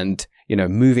pushback and,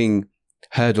 moving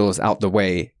hurdles out the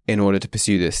way in order to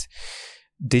pursue this.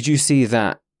 Did you see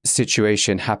that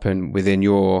situation happen within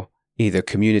your either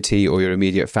community or your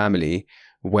immediate family,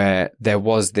 where there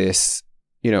was this,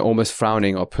 almost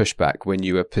frowning or pushback when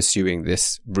you were pursuing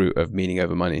this route of meaning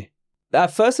over money?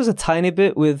 At first, it was a tiny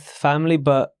bit with family,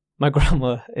 but my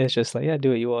grandma is just like, yeah, do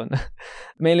what you want.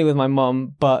 Mainly with my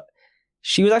mom, but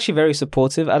she was actually very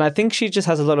supportive. And I think she just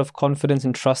has a lot of confidence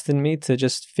and trust in me to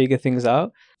just figure things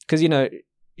out. Because,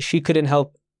 she couldn't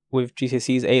help with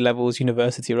GCSEs, A-levels,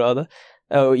 university rather,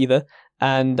 or either.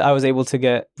 And I was able to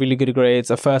get really good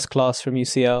grades, a first class from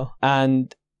UCL.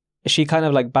 And she kind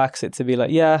of like backs it to be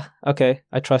like, yeah, okay,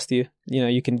 I trust you.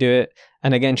 You can do it.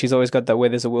 And again, she's always got that where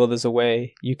there's a will, there's a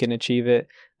way. You can achieve it.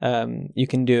 You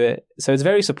can do it. So it's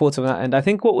very supportive of that. And I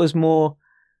think what was more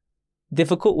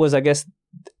difficult was, I guess,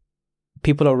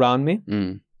 people around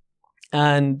me.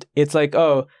 And it's like,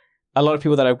 oh, a lot of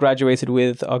people that I've graduated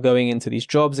with are going into these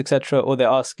jobs, etc., or they're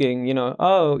asking,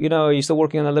 are you still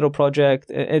working on a little project?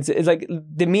 It's like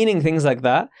demeaning things like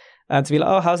that, and to be like,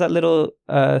 oh, how's that little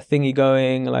thingy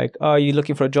going? Like, oh, are you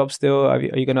looking for a job still? Are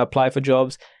you going to apply for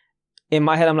jobs? In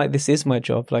my head, I'm like, this is my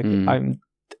job. Like,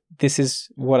 this is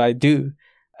what I do,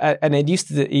 and it used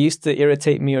to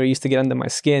irritate me, or it used to get under my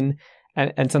skin,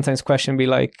 and sometimes question be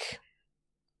like,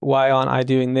 why aren't I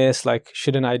doing this? Like,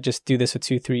 shouldn't I just do this for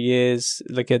 2-3 years,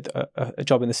 like get a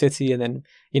job in the city and then,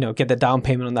 get the down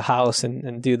payment on the house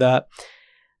and do that?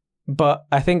 But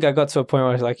I think I got to a point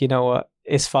where I was like, you know what,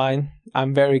 it's fine.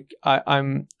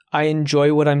 I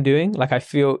enjoy what I'm doing. Like, I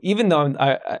feel, even though in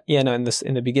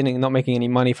the beginning, not making any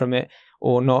money from it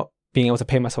or not being able to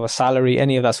pay myself a salary,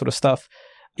 any of that sort of stuff.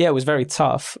 Yeah, it was very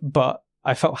tough, but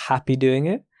I felt happy doing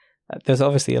it. There's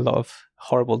obviously a lot of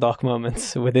horrible, dark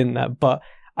moments within that, but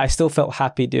I still felt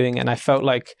happy doing it, and I felt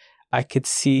like I could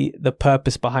see the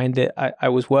purpose behind it. I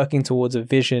was working towards a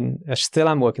vision. I still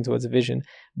am working towards a vision,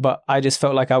 but I just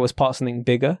felt like I was part of something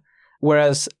bigger.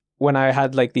 Whereas when I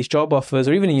had like these job offers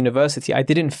or even in university, I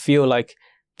didn't feel like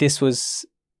this was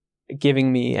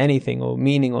giving me anything or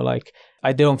meaning, or like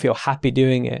I don't feel happy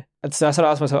doing it. And so I started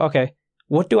asking myself, okay,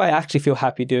 what do I actually feel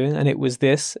happy doing? And it was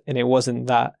this, and it wasn't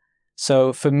that.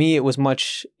 So for me,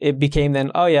 it became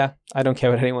then, oh yeah, I don't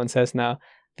care what anyone says now.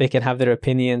 They can have their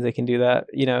opinions, they can do that,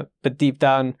 but deep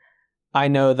down, I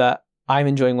know that I'm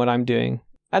enjoying what I'm doing.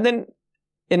 And then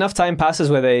enough time passes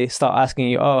where they start asking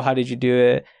you, oh, how did you do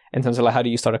it? In terms of like, how do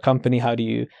you start a company? How do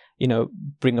you,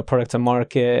 bring a product to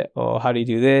market? Or how do you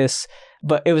do this?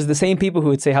 But it was the same people who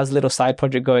would say, how's the little side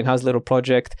project going? How's the little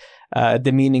project?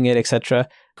 Demeaning it, etc.,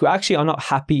 who actually are not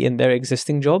happy in their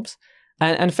existing jobs.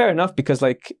 And fair enough, because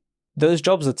like those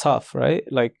jobs are tough, right?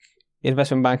 Like,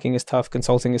 investment banking is tough,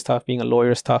 consulting is tough, being a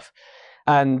lawyer is tough.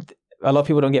 And a lot of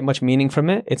people don't get much meaning from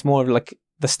it. It's more of like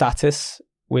the status,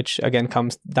 which again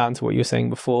comes down to what you were saying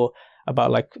before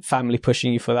about like family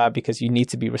pushing you for that because you need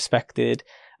to be respected.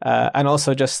 And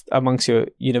also just amongst your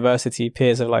university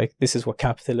peers of like, this is what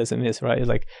capitalism is, right? It's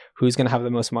like, who's going to have the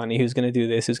most money? Who's going to do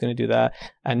this? Who's going to do that?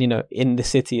 And, in the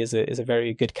city is a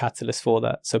very good catalyst for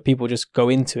that. So people just go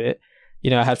into it.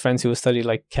 I had friends who would study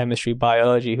like chemistry,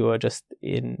 biology, who are just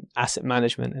in asset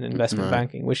management and investment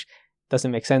banking, which doesn't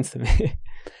make sense to me.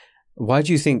 Why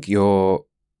do you think your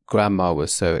grandma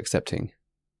was so accepting?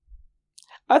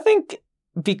 I think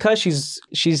because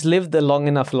she's lived a long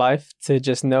enough life to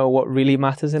just know what really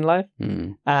matters in life.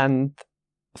 And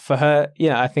for her,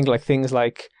 I think like things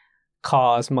like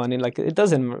cars, money, like it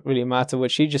doesn't really matter.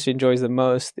 What she just enjoys the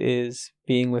most is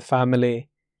being with family.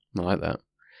 I like that.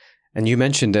 And you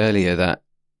mentioned earlier that,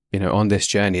 on this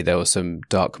journey, there were some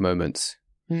dark moments.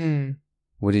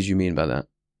 What did you mean by that?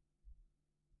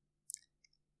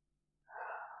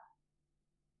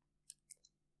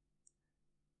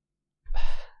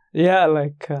 Yeah,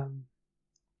 like... Yeah,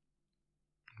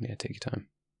 take your time.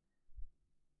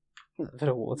 A bit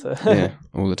of water. Yeah,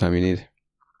 all the time you need.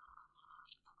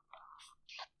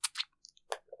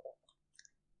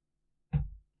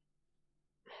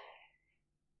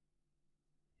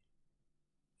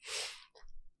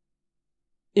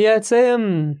 Yeah, I'd say,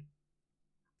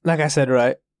 like I said,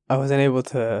 right, I wasn't able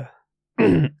to...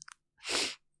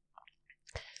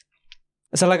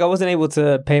 So, like, I wasn't able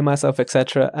to pay myself,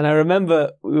 etc. And I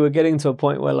remember we were getting to a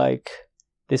point where, like,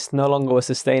 this no longer was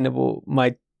sustainable.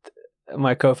 My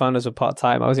co-founders were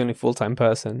part-time. I was the only full-time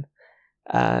person.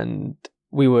 And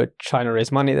we were trying to raise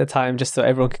money at the time just so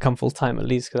everyone could come full-time at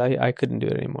least, because I couldn't do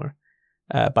it anymore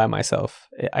by myself.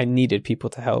 I needed people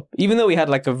to help. Even though we had,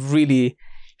 like, a really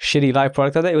shitty live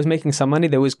product out there, it was making some money.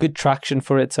 There was good traction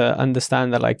for it to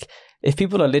understand that, like, if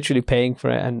people are literally paying for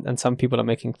it and some people are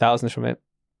making thousands from it,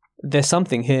 there's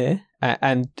something here.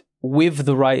 And with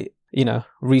the right,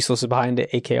 resources behind it,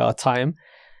 aka time,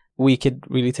 we could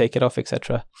really take it off,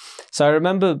 etc. So I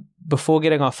remember before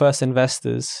getting our first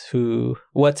investors, who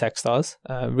were Techstars,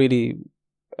 really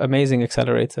amazing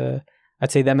accelerator.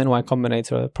 I'd say them and Y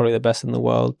Combinator are probably the best in the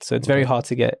world. So it's very hard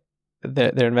to get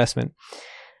their investment.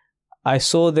 I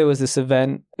saw there was this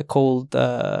event called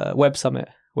Web Summit,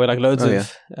 where like loads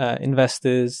of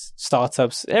investors,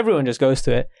 startups, everyone just goes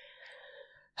to it.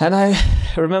 And I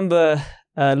remember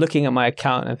looking at my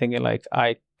account and thinking, like,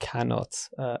 I cannot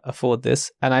afford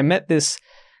this. And I met this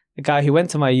guy who went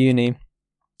to my uni,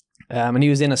 and he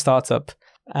was in a startup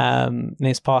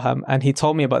named Parham, and he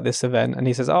told me about this event. And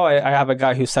he says, "Oh, I have a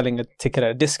guy who's selling a ticket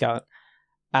at a discount."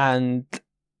 And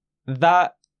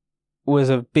that was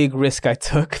a big risk I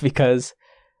took, because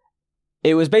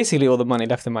it was basically all the money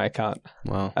left in my account.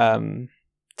 Wow.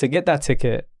 To get that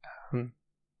ticket,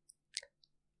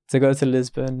 to go to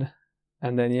Lisbon,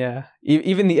 and then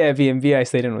even the Airbnb I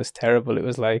stayed in was terrible. It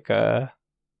was like the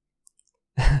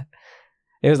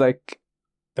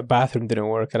bathroom didn't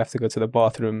work. I'd have to go to the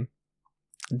bathroom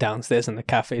downstairs in the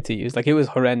cafe to use. Like, it was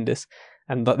horrendous,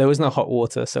 and there was no hot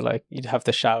water, so like you'd have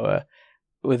to shower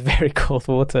with very cold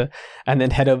water and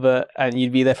then head over, and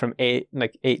you'd be there from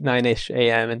 9ish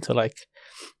a.m. until like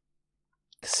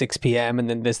 6 p.m. and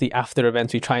then there's the after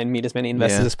events. We try and meet as many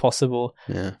investors as possible.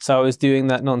 So I was doing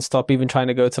that nonstop, even trying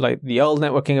to go to like the old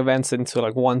networking events until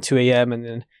like 2 a.m. and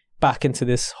then back into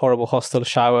this horrible hostel,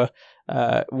 shower,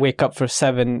 wake up for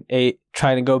 7, 8,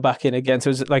 trying to go back in again. So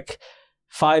it was like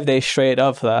 5 days straight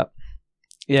of that.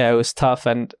 It was tough,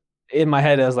 and in my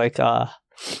head I was like,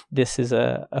 this is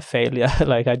a failure.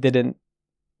 Like, I didn't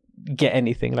get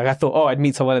anything. Like, I thought, I'd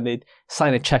meet someone and they'd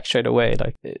sign a check straight away.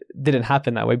 Like, it didn't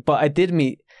happen that way. But I did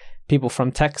meet people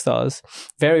from Techstars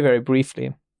very, very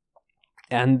briefly,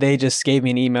 and they just gave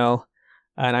me an email,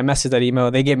 and I messaged that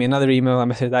email. They gave me another email. I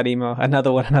messaged that email,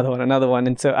 another one.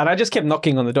 And I just kept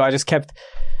knocking on the door. I just kept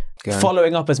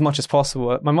following up as much as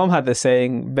possible. My mom had this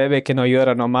saying, "Bebe que no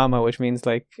llora no mama," which means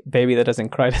like baby that doesn't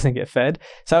cry doesn't get fed.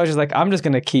 So I was just like, I'm just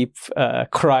going to keep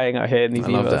crying out here in these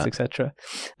emails, etc.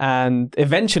 And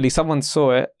eventually someone saw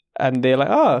it and they're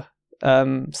like,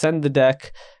 send the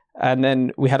deck. And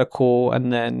then we had a call,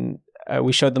 and then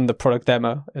we showed them the product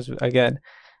demo again.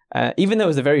 Even though it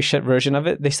was a very shit version of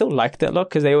it, they still liked it a lot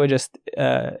because they were just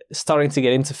starting to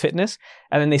get into fitness.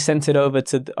 And then they sent it over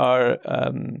to our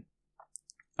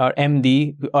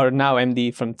MD, or now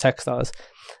MD from Techstars,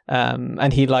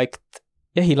 and he liked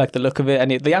the look of it.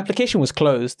 And the application was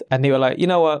closed, and they were like, you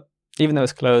know what? Even though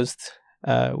it's closed,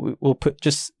 we'll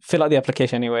just fill out the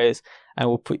application anyways, and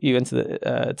we'll put you into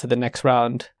the next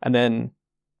round. And then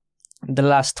the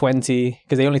last 20,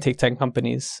 because they only take 10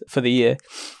 companies for the year.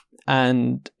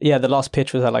 And the last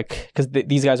pitch was at because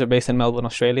these guys are based in Melbourne,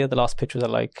 Australia. The last pitch was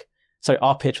our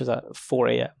pitch was at 4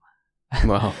 a.m.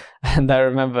 Wow. And I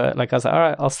remember, I was like, all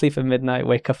right, I'll sleep at midnight,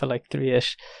 wake up at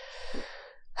 3ish.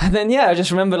 And then, I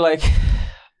just remember,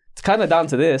 it's kind of down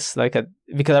to this,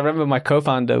 because I remember my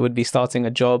co-founder would be starting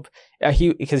a job.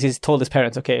 Because he's told his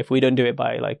parents, okay, if we don't do it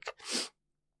by,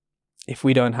 if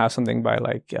we don't have something by,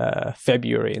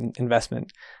 February in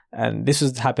investment. And this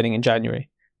was happening in January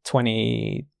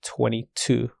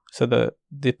 2022. So the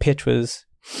pitch was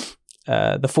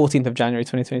the 14th of January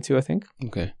 2022, I think.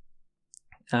 Okay.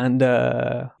 And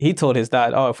he told his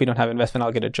dad, oh, if we don't have investment,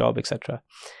 I'll get a job, etc.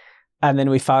 And then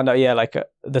we found out, like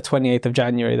the 28th of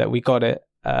January that we got it.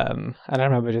 And I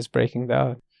remember just breaking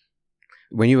down.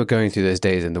 When you were going through those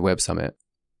days in the Web Summit,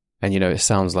 and it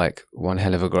sounds like one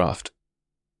hell of a graft,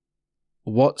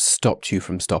 what stopped you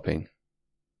from stopping?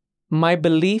 My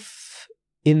belief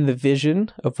in the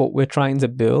vision of what we're trying to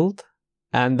build,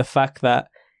 and the fact that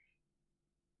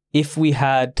if we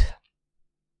had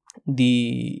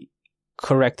the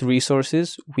correct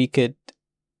resources, we could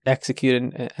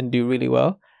execute and do really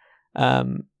well.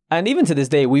 And even to this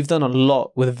day, we've done a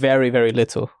lot with very, very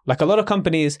little. Like a lot of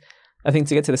companies, I think,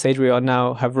 to get to the stage we are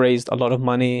now, have raised a lot of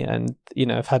money and,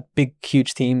 have had big,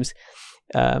 huge teams.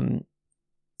 To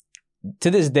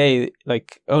this day,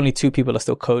 like only 2 people are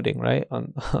still coding, right?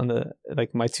 On the,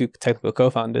 like my 2 technical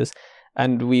co-founders.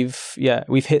 And we've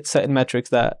hit certain metrics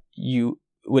that you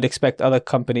would expect other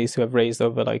companies who have raised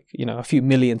over like, a few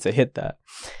million to hit that.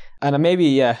 And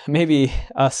maybe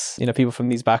us, people from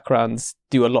these backgrounds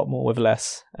do a lot more with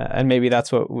less. And maybe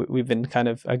that's what we've been kind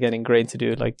of, again, ingrained to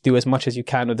do, like do as much as you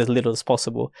can with as little as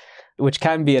possible, which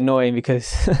can be annoying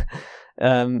because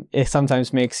it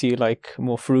sometimes makes you like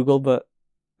more frugal, but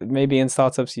maybe in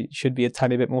startups, you should be a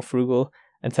tiny bit more frugal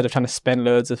instead of trying to spend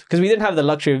loads of, because we didn't have the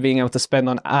luxury of being able to spend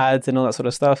on ads and all that sort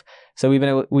of stuff. So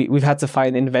we've had to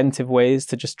find inventive ways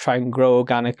to just try and grow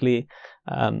organically.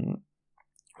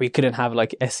 We couldn't have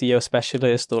like SEO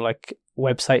specialists or like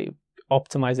website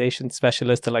optimization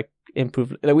specialists to like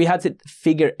improve. Like, we had to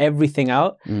figure everything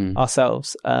out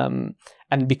ourselves, and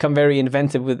become very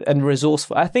inventive and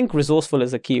resourceful. I think resourceful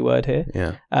is a key word here.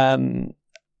 Yeah. And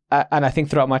I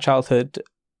think throughout my childhood,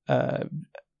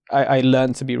 I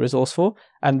learned to be resourceful,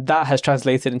 and that has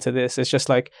translated into this. It's just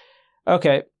like,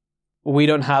 okay, we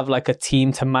don't have like a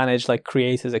team to manage like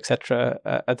creators, etc.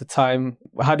 At the time.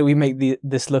 How do we make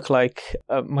this look like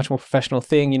a much more professional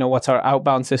thing? What's our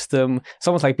outbound system? It's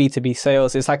almost like B2B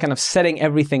sales. It's like kind of setting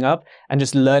everything up and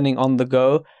just learning on the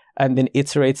go and then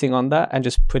iterating on that and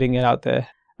just putting it out there.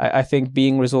 I think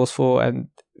being resourceful and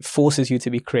forces you to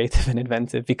be creative and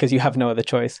inventive because you have no other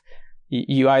choice.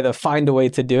 You either find a way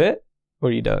to do it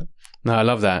or you don't. No, I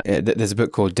love that. There's a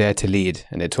book called Dare to Lead,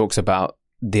 and it talks about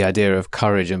the idea of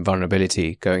courage and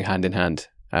vulnerability going hand in hand.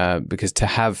 Because to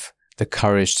have the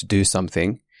courage to do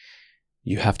something,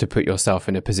 you have to put yourself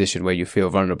in a position where you feel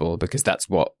vulnerable, because that's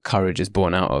what courage is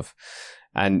born out of.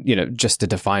 And, just to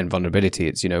define vulnerability,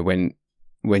 it's,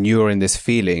 when you're in this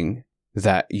feeling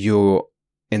that you're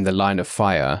in the line of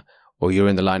fire or you're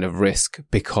in the line of risk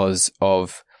because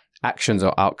of actions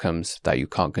or outcomes that you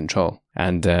can't control.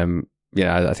 And,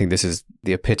 I think this is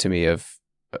the epitome of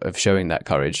showing that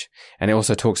courage. And it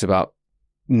also talks about,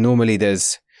 normally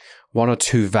there's 1 or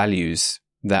 2 values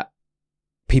that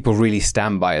people really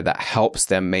stand by that helps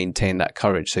them maintain that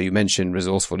courage. So you mentioned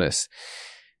resourcefulness.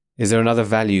 Is there another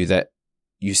value that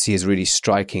you see as really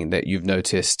striking that you've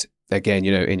noticed, again,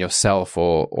 in yourself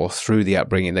or through the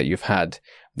upbringing that you've had,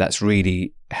 that's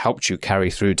really helped you carry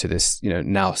through to this,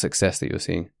 now success that you're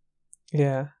seeing?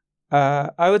 Yeah.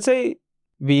 I would say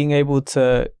being able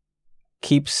to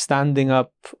keep standing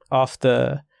up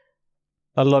after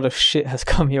a lot of shit has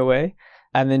come your way,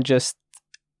 and then just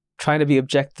trying to be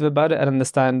objective about it and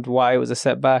understand why it was a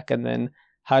setback, and then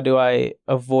how do I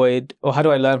avoid, or how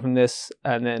do I learn from this,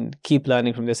 and then keep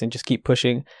learning from this and just keep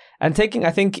pushing. And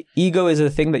I think ego is a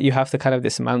thing that you have to kind of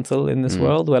dismantle in this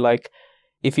world, where like,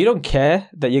 if you don't care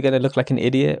that you're going to look like an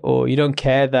idiot, or you don't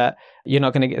care that you're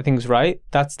not going to get things right,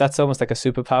 that's almost like a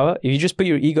superpower. If you just put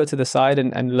your ego to the side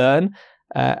and learn,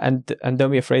 and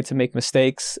don't be afraid to make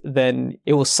mistakes, then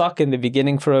it will suck in the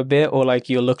beginning for a bit, or like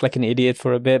you'll look like an idiot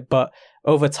for a bit, but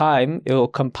over time it will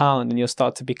compound and you'll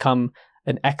start to become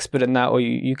an expert in that, or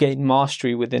you gain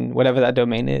mastery within whatever that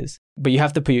domain is. But you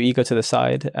have to put your ego to the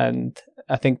side, and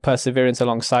I think perseverance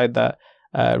alongside that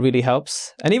really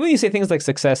helps. And even when you say things like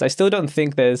success, I still don't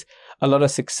think there's a lot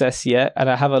of success yet. And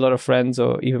I have a lot of friends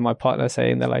or even my partner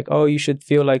saying, they're like, oh, you should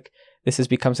feel like this has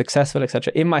become successful,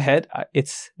 etc. In my head,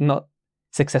 it's not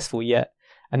successful yet,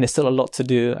 and there's still a lot to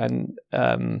do. And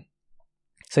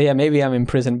so yeah, maybe I'm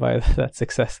imprisoned by that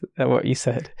success, what you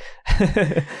said.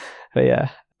 But yeah,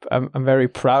 I'm very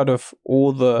proud of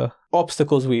all the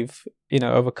obstacles we've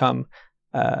overcome.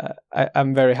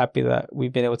 I'm very happy that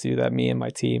we've been able to do that, me and my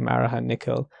team, Arahan,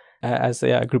 Nikhil, as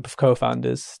a group of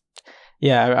co-founders.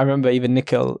 Yeah, I remember even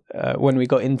Nikhil, when we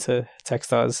got into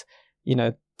Techstars,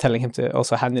 telling him to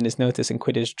also hand in his notice and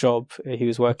quit his job he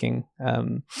was working.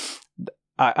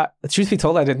 Truth be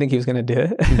told, I didn't think he was going to do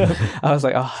it. I was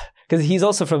like, because he's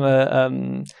also from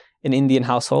an Indian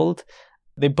household.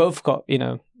 They both got,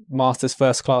 masters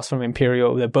first class from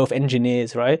Imperial. They're both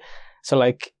engineers, right? So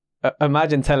like,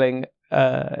 imagine telling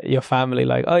your family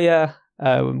like, oh yeah,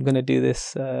 I'm going to do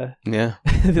this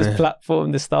this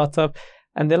platform, this startup.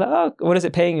 And they're like, oh, what is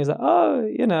it paying you? It's like, oh,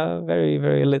 very,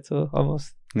 very little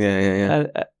almost. Yeah.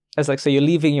 It's like, so you're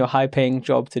leaving your high paying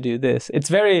job to do this. It's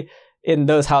very, in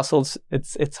those households,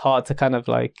 it's hard to kind of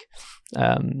like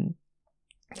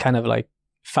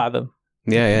fathom.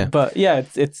 Yeah. But yeah,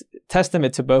 it's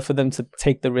testament to both of them to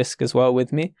take the risk as well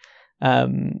with me.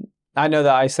 I know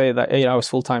that I say that, I was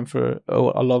full-time for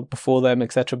a lot before them,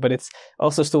 etc. But it's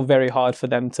also still very hard for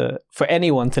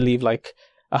anyone to leave like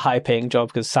a high-paying job,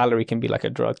 because salary can be like a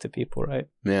drug to people, right?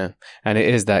 Yeah. And it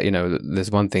is that,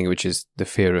 there's one thing which is the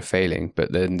fear of failing,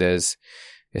 but then there's,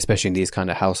 especially in these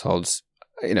kind of households,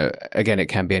 again, it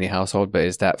can be any household, but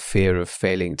it's that fear of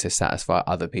failing to satisfy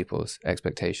other people's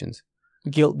expectations.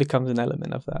 Guilt becomes an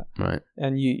element of that. Right.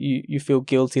 And you feel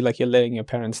guilty, like you're letting your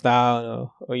parents down,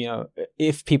 or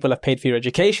if people have paid for your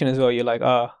education as well, you're like,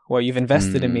 oh, well, you've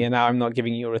invested in me and now I'm not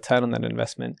giving you a return on that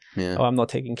investment. Yeah. Or I'm not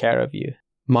taking care of you.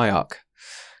 MyArc.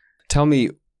 Tell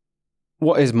me,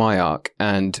 what is MyArc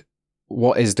and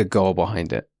what is the goal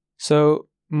behind it? So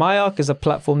MyArc is a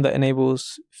platform that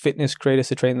enables fitness creators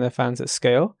to train their fans at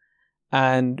scale.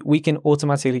 And we can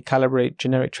automatically calibrate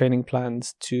generic training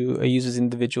plans to a user's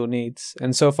individual needs.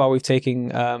 And so far, we've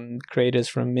taken creators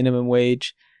from minimum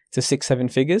wage to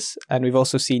 6-7 figures. And we've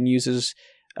also seen users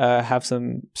have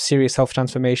some serious health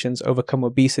transformations, overcome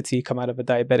obesity, come out of a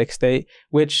diabetic state,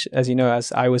 which, as you know,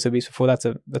 as I was obese before, that's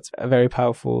a very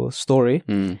powerful story.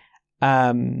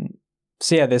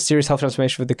 So yeah, there's serious health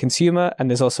transformation for the consumer, and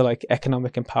there's also like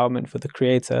economic empowerment for the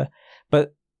creator.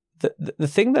 But the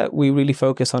thing that we really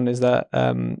focus on is that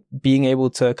being able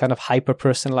to kind of hyper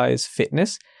personalize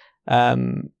fitness at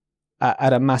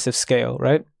a massive scale,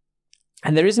 right?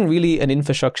 And there isn't really an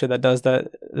infrastructure that does that.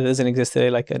 There doesn't exist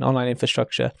today, like an online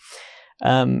infrastructure.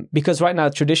 Because right now,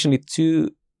 traditionally,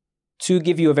 to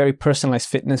give you a very personalized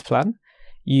fitness plan,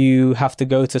 you have to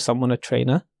go to someone, a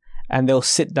trainer, and they'll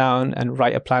sit down and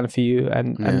write a plan for you.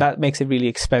 And that makes it really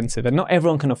expensive. And not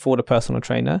everyone can afford a personal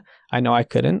trainer. I know I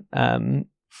couldn't.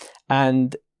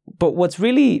 But what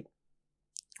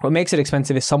makes it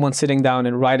expensive is someone sitting down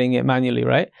and writing it manually,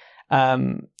 right?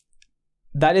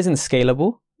 That isn't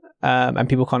scalable. And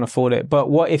people can't afford it.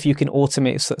 But what if you can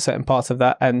automate certain parts of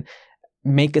that and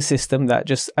make a system that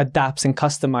just adapts and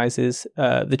customizes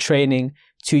the training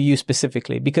to you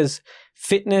specifically? Because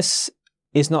fitness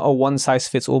is not a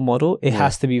one-size-fits-all model. It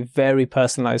has to be very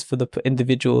personalized for the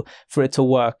individual for it to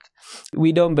work.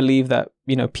 We don't believe that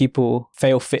people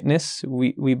fail fitness.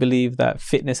 We believe that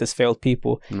fitness has failed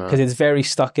people because it's very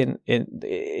stuck in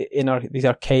these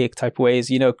archaic type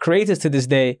ways. Creators to this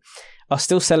day are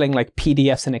still selling like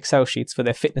PDFs and Excel sheets for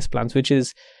their fitness plans, which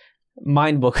is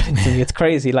mind-boggling to me. It's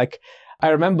crazy. Like, I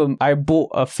remember I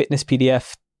bought a fitness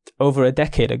PDF over a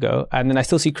decade ago, and then I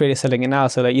still see creators selling it now.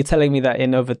 So like, you're telling me that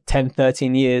in over 10,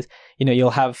 13 years,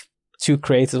 you'll have two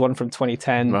creators, one from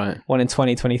 2010, one in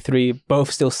 2023,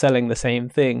 both still selling the same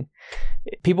thing.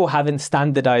 People haven't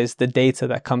standardized the data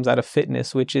that comes out of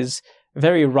fitness, which is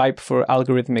very ripe for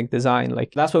algorithmic design.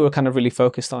 Like, that's what we're kind of really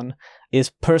focused on, is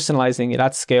personalizing it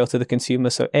at scale to the consumer.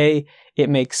 So it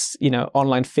makes,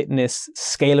 online fitness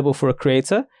scalable for a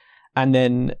creator, and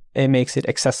then it makes it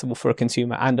accessible for a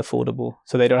consumer and affordable.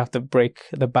 So they don't have to break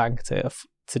the bank to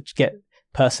get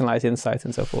personalized insights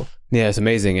and so forth. Yeah, it's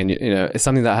amazing. And, it's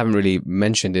something that I haven't really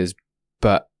mentioned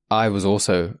but I was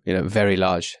also, very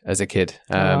large as a kid.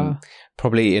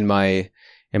 Probably in my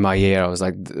year, I was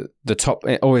like the top,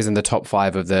 always in the top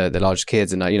 5 of the large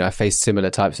kids. And I faced similar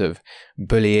types of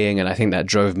bullying. And I think that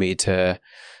drove me to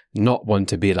not want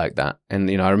to be like that.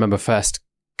 And, I remember first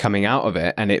coming out of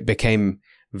it, and it became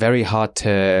very hard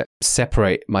to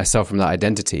separate myself from that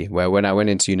identity, where when I went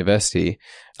into university,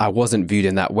 I wasn't viewed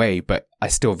in that way, but I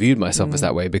still viewed myself as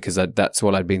that way because that's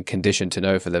what I'd been conditioned to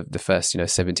know for the first,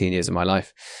 17 years of my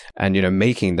life. And,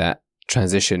 making that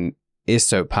transition is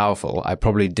so powerful. I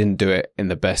probably didn't do it in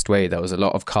the best way. There was a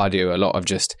lot of cardio, a lot of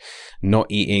just not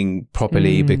eating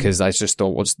properly because I just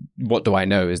thought, what do I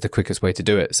know is the quickest way to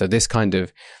do it. So this kind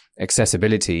of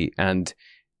accessibility, and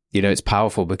it's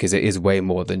powerful because it is way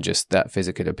more than just that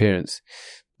physical appearance.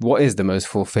 What is the most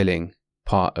fulfilling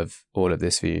part of all of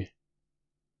this for you?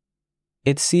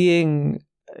 It's seeing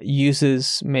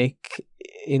users make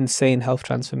insane health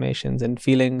transformations and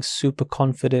feeling super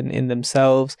confident in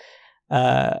themselves.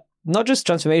 Not just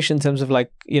transformation in terms of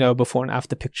like, before and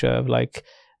after picture of like,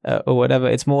 or whatever.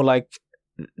 It's more like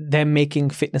they're making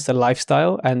fitness a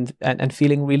lifestyle and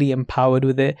feeling really empowered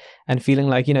with it, and feeling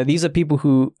like, you know, these are people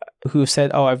who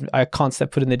said, oh, I can't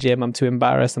step foot in the gym, I'm too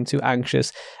embarrassed, I'm too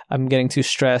anxious, I'm getting too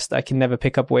stressed, I can never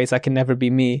pick up weights, I can never be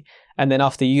me. And then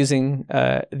after using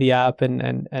the app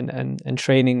and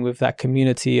training with that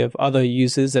community of other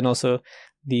users, and also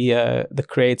the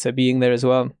creator being there as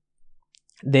well,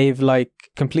 they've like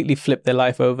completely flipped their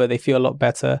life over. They feel a lot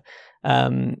better,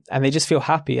 and they just feel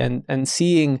happy. And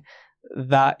seeing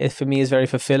that, for me, is very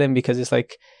fulfilling, because it's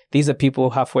like, these are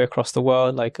people halfway across the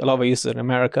world, like a lot of our users in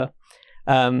America,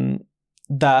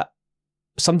 that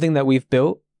something that we've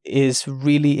built is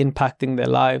really impacting their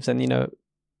lives. And, you know,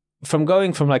 from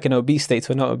going from like an obese state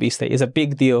to a not obese state is a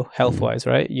big deal health wise,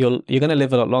 right? You're going to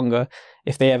live a lot longer.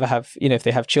 If they ever have, you know, if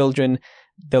they have children,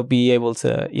 they'll be able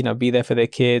to, you know, be there for their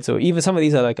kids. Or even some of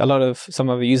these are like, some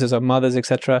of the users are mothers,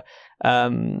 etc.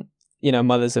 You know,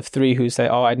 mothers of 3 who say,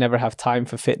 oh, I'd never have time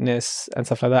for fitness and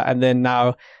stuff like that. And then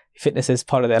now fitness is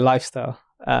part of their lifestyle.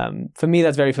 For me,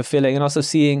 that's very fulfilling. And also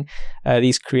seeing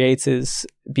these creators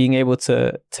being able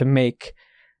to make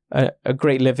a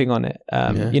great living on it.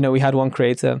 You know, we had one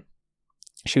creator,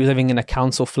 she was living in a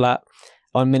council flat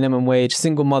on minimum wage,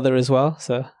 single mother as well.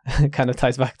 So it kind of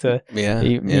ties back to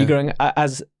me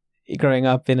growing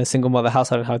up in a single mother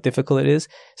household and how difficult it is.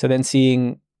 So then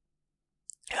seeing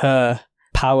her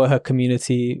power her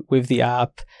community with the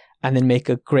app and then make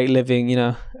a great living, you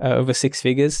know, over 6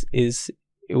 figures, it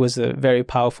was a very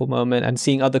powerful moment. And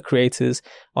seeing other creators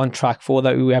on track for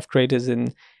that. We have creators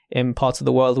in parts of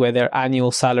the world where their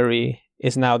annual salary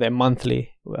is now their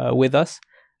monthly with us.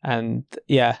 And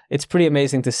yeah, it's pretty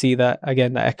amazing to see that,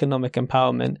 again, that economic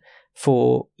empowerment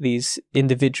for these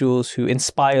individuals who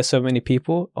inspire so many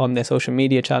people on their social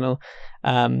media channel,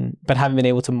 but haven't been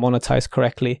able to monetize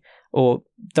correctly, or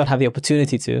don't have the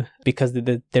opportunity to, because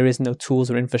there is no tools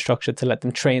or infrastructure to let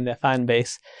them train their fan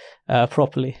base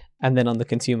properly. And then on the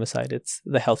consumer side, it's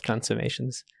the health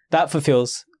transformations that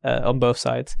fulfills on both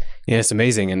sides. Yeah, it's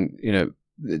amazing. And, you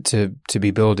know, to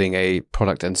be building a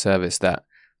product and service that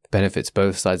benefits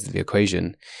both sides of the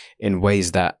equation in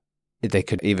ways that they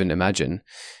could even imagine.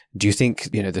 Do you think,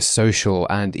 you know, the social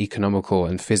and economical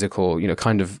and physical, you know,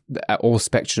 kind of at all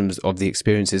spectrums of the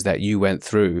experiences that you went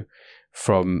through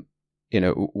from, you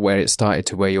know, where it started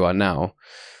to where you are now,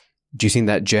 do you think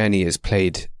that journey has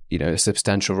played, you know, a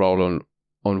substantial role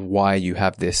on why you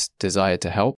have this desire to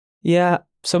help? Yeah.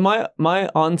 So my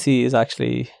auntie is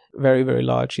actually very, very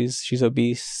large. She's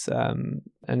obese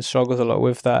and struggles a lot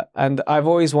with that. And I've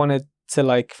always wanted to,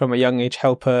 like, from a young age,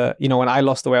 help her. You know, when I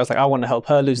lost the weight, I was like, I want to help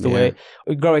her lose the weight.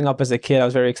 Growing up as a kid, I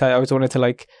was very excited. I always wanted to,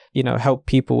 like, you know, help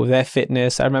people with their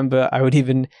fitness. I remember I would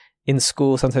even in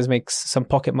school sometimes make some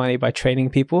pocket money by training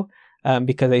people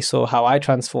because they saw how I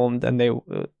transformed, and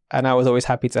I was always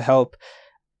happy to help.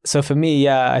 So for me,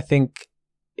 yeah, I think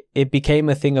it became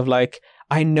a thing of like,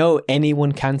 I know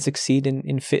anyone can succeed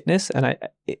in fitness, and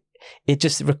it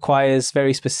just requires a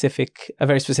very specific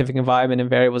environment and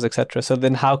variables, etc. So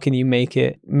then how can you make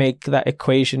that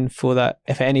equation for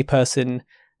any person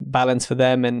balance for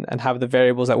them and have the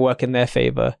variables that work in their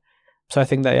favor? So I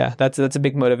think that, yeah, that's a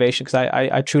big motivation, because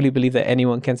I truly believe that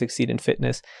anyone can succeed in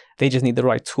fitness. They just need the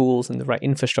right tools and the right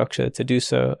infrastructure to do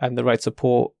so, and the right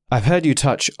support. I've heard you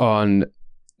touch on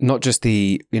not just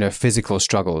the, you know, physical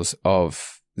struggles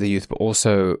of the youth, but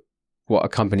also what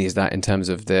accompanies that in terms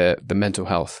of the mental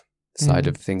health side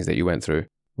of things that you went through.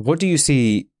 What do you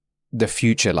see the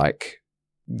future like?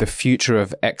 The future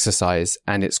of exercise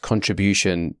and its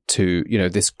contribution to, you know,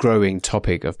 this growing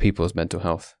topic of people's mental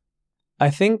health? I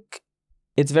think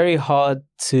it's very hard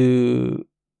to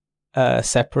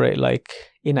separate like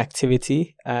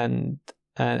inactivity and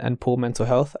poor mental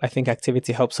health. I think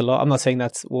activity helps a lot. I'm not saying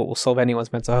that's what will solve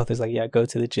anyone's mental health. Is like, yeah, go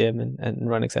to the gym and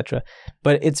run, etc.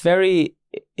 But it's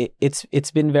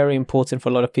been very important for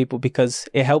a lot of people, because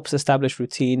it helps establish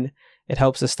routine. It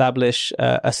helps establish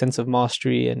a sense of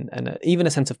mastery and even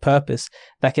a sense of purpose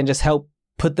that can just help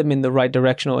put them in the right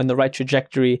direction or in the right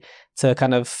trajectory to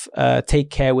kind of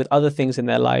take care with other things in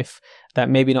their life that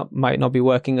might not be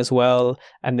working as well,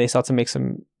 and they start to make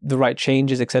the right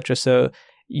changes, etc. So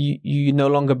you no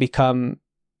longer become,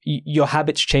 your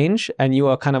habits change, and you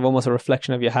are kind of almost a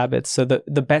reflection of your habits. So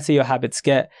the better your habits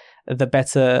get, the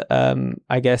better,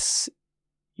 I guess,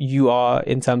 you are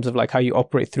in terms of like how you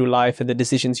operate through life and the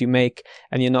decisions you make,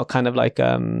 and you're not kind of like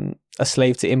a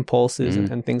slave to impulses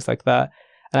and things like that.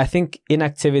 And I think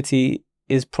inactivity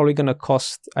is probably going to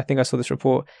cost, I think I saw this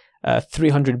report,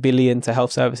 $300 billion to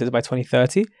health services by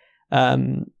 2030.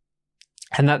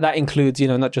 And that includes,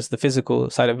 not just the physical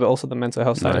side of it, but also the mental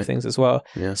health side of things as well.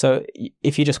 Yeah. So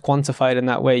if you just quantify it in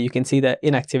that way, you can see that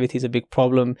inactivity is a big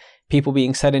problem. People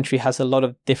being sedentary has a lot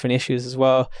of different issues as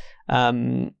well.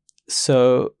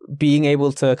 So being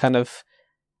able to kind of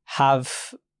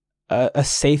have a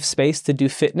safe space to do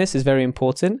fitness is very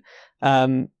important.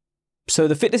 So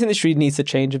the fitness industry needs to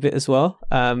change a bit as well.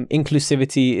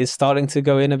 Inclusivity is starting to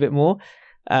go in a bit more.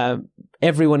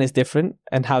 Everyone is different,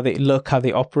 and how they look, how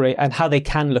they operate, and how they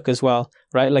can look as well,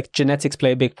 right? Like genetics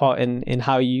play a big part in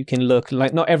how you can look.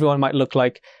 Like not everyone might look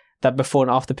like that before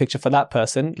and after picture for that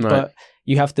person, but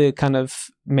you have to kind of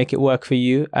make it work for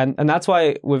you. And that's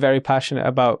why we're very passionate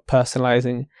about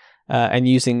personalizing and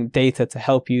using data to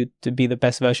help you to be the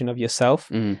best version of yourself.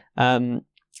 And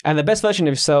the best version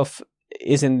of yourself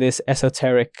isn't this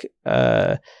esoteric,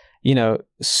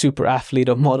 super athlete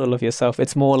or model of yourself.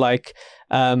 It's more like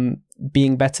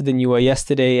being better than you were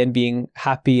yesterday, and being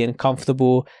happy and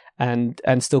comfortable, and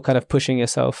still kind of pushing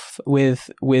yourself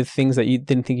with things that you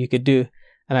didn't think you could do.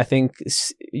 And I think,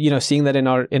 seeing that in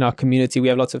our community, we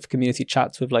have lots of community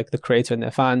chats with like the creator and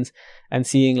their fans, and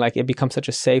seeing like it becomes such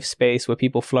a safe space where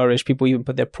people flourish, people even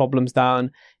put their problems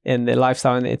down in their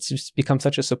lifestyle, and it's just become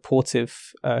such a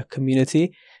supportive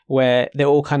community where they're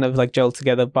all kind of like gelled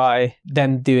together by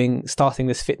them starting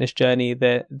this fitness journey,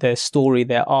 their story,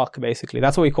 their arc, basically.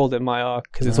 That's what we called it, My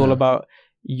Arc, because it's all about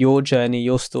your journey,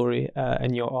 your story,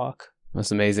 and your arc.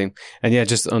 That's amazing. And yeah,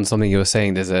 just on something you were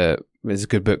saying, there's a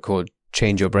good book called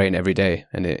Change Your Brain Every Day.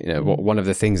 And one of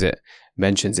the things it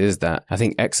mentions is that I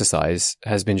think exercise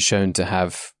has been shown to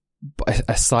have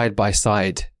a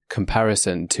side-by-side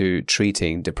comparison to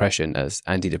treating depression as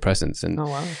antidepressants. And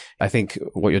I think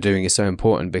what you're doing is so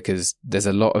important, because there's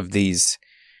a lot of these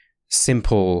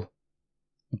simple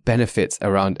benefits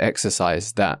around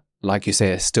exercise that, like you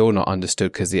say, are still not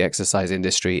understood, because the exercise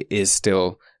industry is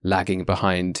still lagging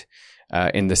behind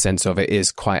in the sense of it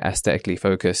is quite aesthetically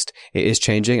focused. It is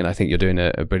changing, and I think you're doing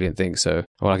a brilliant thing. So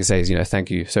all I can say is, thank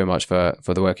you so much for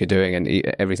the work you're doing, and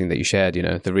everything that you shared,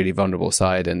 the really vulnerable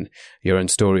side and your own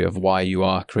story of why you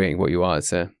are creating what you are.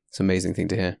 It's an amazing thing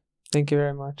to hear. Thank you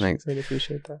very much. Thanks. Really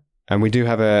appreciate that. And we do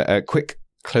have a quick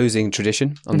closing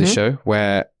tradition on this show,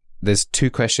 where there's 2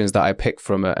 questions that I pick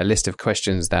from a list of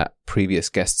questions that previous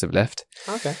guests have left.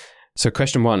 Okay. So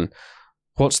question 1,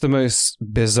 what's the most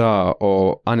bizarre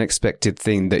or unexpected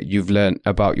thing that you've learned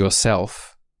about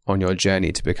yourself on your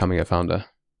journey to becoming a founder?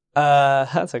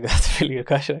 That's a really good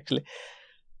question, actually.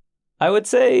 I would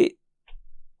say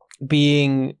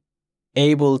being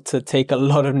able to take a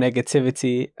lot of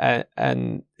negativity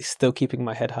and still keeping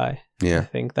my head high. Yeah. I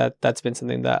think that's been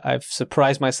something that I've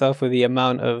surprised myself with, the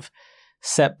amount of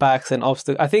setbacks and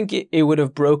obstacles. I think it would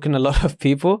have broken a lot of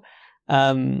people.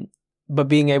 But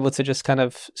being able to just kind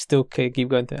of still keep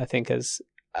going through, I think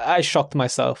I shocked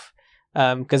myself.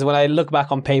 Because when I look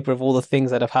back on paper of all the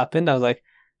things that have happened, I was like,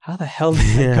 how the hell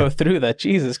did I go through that?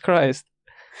 Jesus Christ.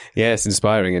 Yeah, it's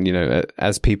inspiring. And,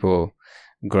 as people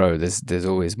grow, there's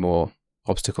always more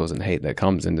obstacles and hate that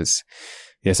comes. And it's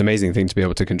an amazing thing to be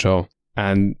able to control.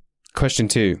 And question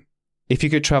 2, if you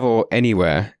could travel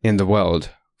anywhere in the world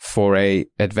for a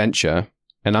adventure,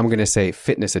 and I'm going to say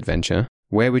fitness adventure,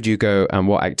 where would you go and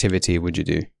what activity would you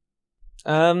do?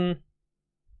 I've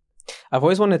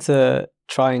always wanted to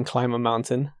try and climb a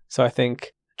mountain. So I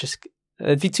think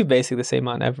it'd be too basic to say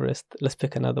Mount Everest. Let's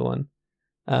pick another one.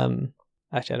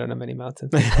 Actually, I don't know many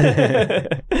mountains.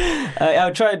 I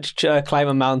would try to climb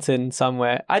a mountain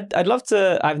somewhere. I'd love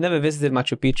to. I've never visited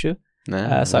Machu Picchu.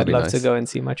 So I'd love to go and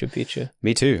see Machu Picchu.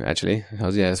 Me too, actually.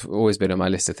 It's always been on my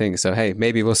list of things. So, hey,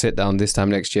 maybe we'll sit down this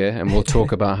time next year and we'll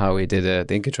talk about how we did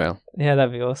the Inca Trail. Yeah,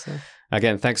 that'd be awesome.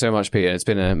 Again, thanks so much, Peter. It's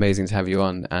been amazing to have you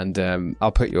on. And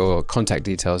I'll put your contact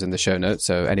details in the show notes.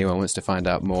 So anyone wants to find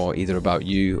out more either about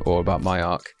you or about My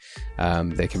Arc,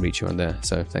 they can reach you on there.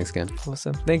 So thanks again.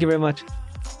 Awesome. Thank you very much.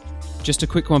 Just a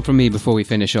quick one from me before we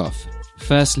finish off.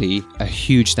 Firstly, a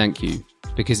huge thank you.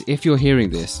 Because if you're hearing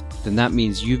this, then that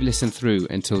means you've listened through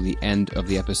until the end of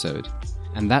the episode.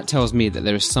 And that tells me that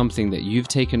there is something that you've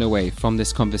taken away from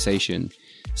this conversation,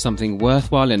 something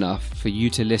worthwhile enough for you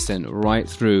to listen right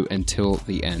through until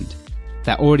the end.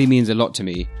 That already means a lot to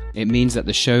me. It means that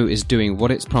the show is doing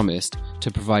what it's promised to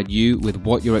provide you with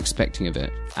what you're expecting of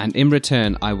it. And in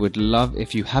return, I would love,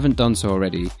 if you haven't done so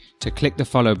already, to click the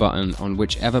follow button on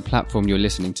whichever platform you're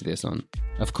listening to this on.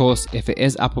 Of course, if it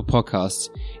is Apple Podcasts,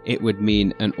 it would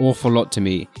mean an awful lot to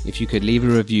me if you could leave a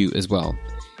review as well.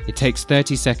 It takes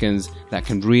 30 seconds that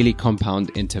can really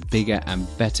compound into bigger and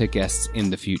better guests in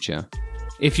the future.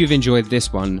 If you've enjoyed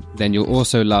this one, then you'll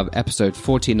also love episode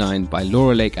 49 by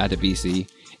Laura Lake Adebisi.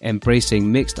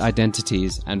 embracing mixed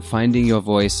identities and finding your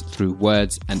voice through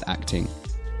words and acting.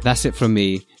 That's it from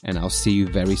me, and I'll see you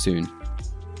very soon.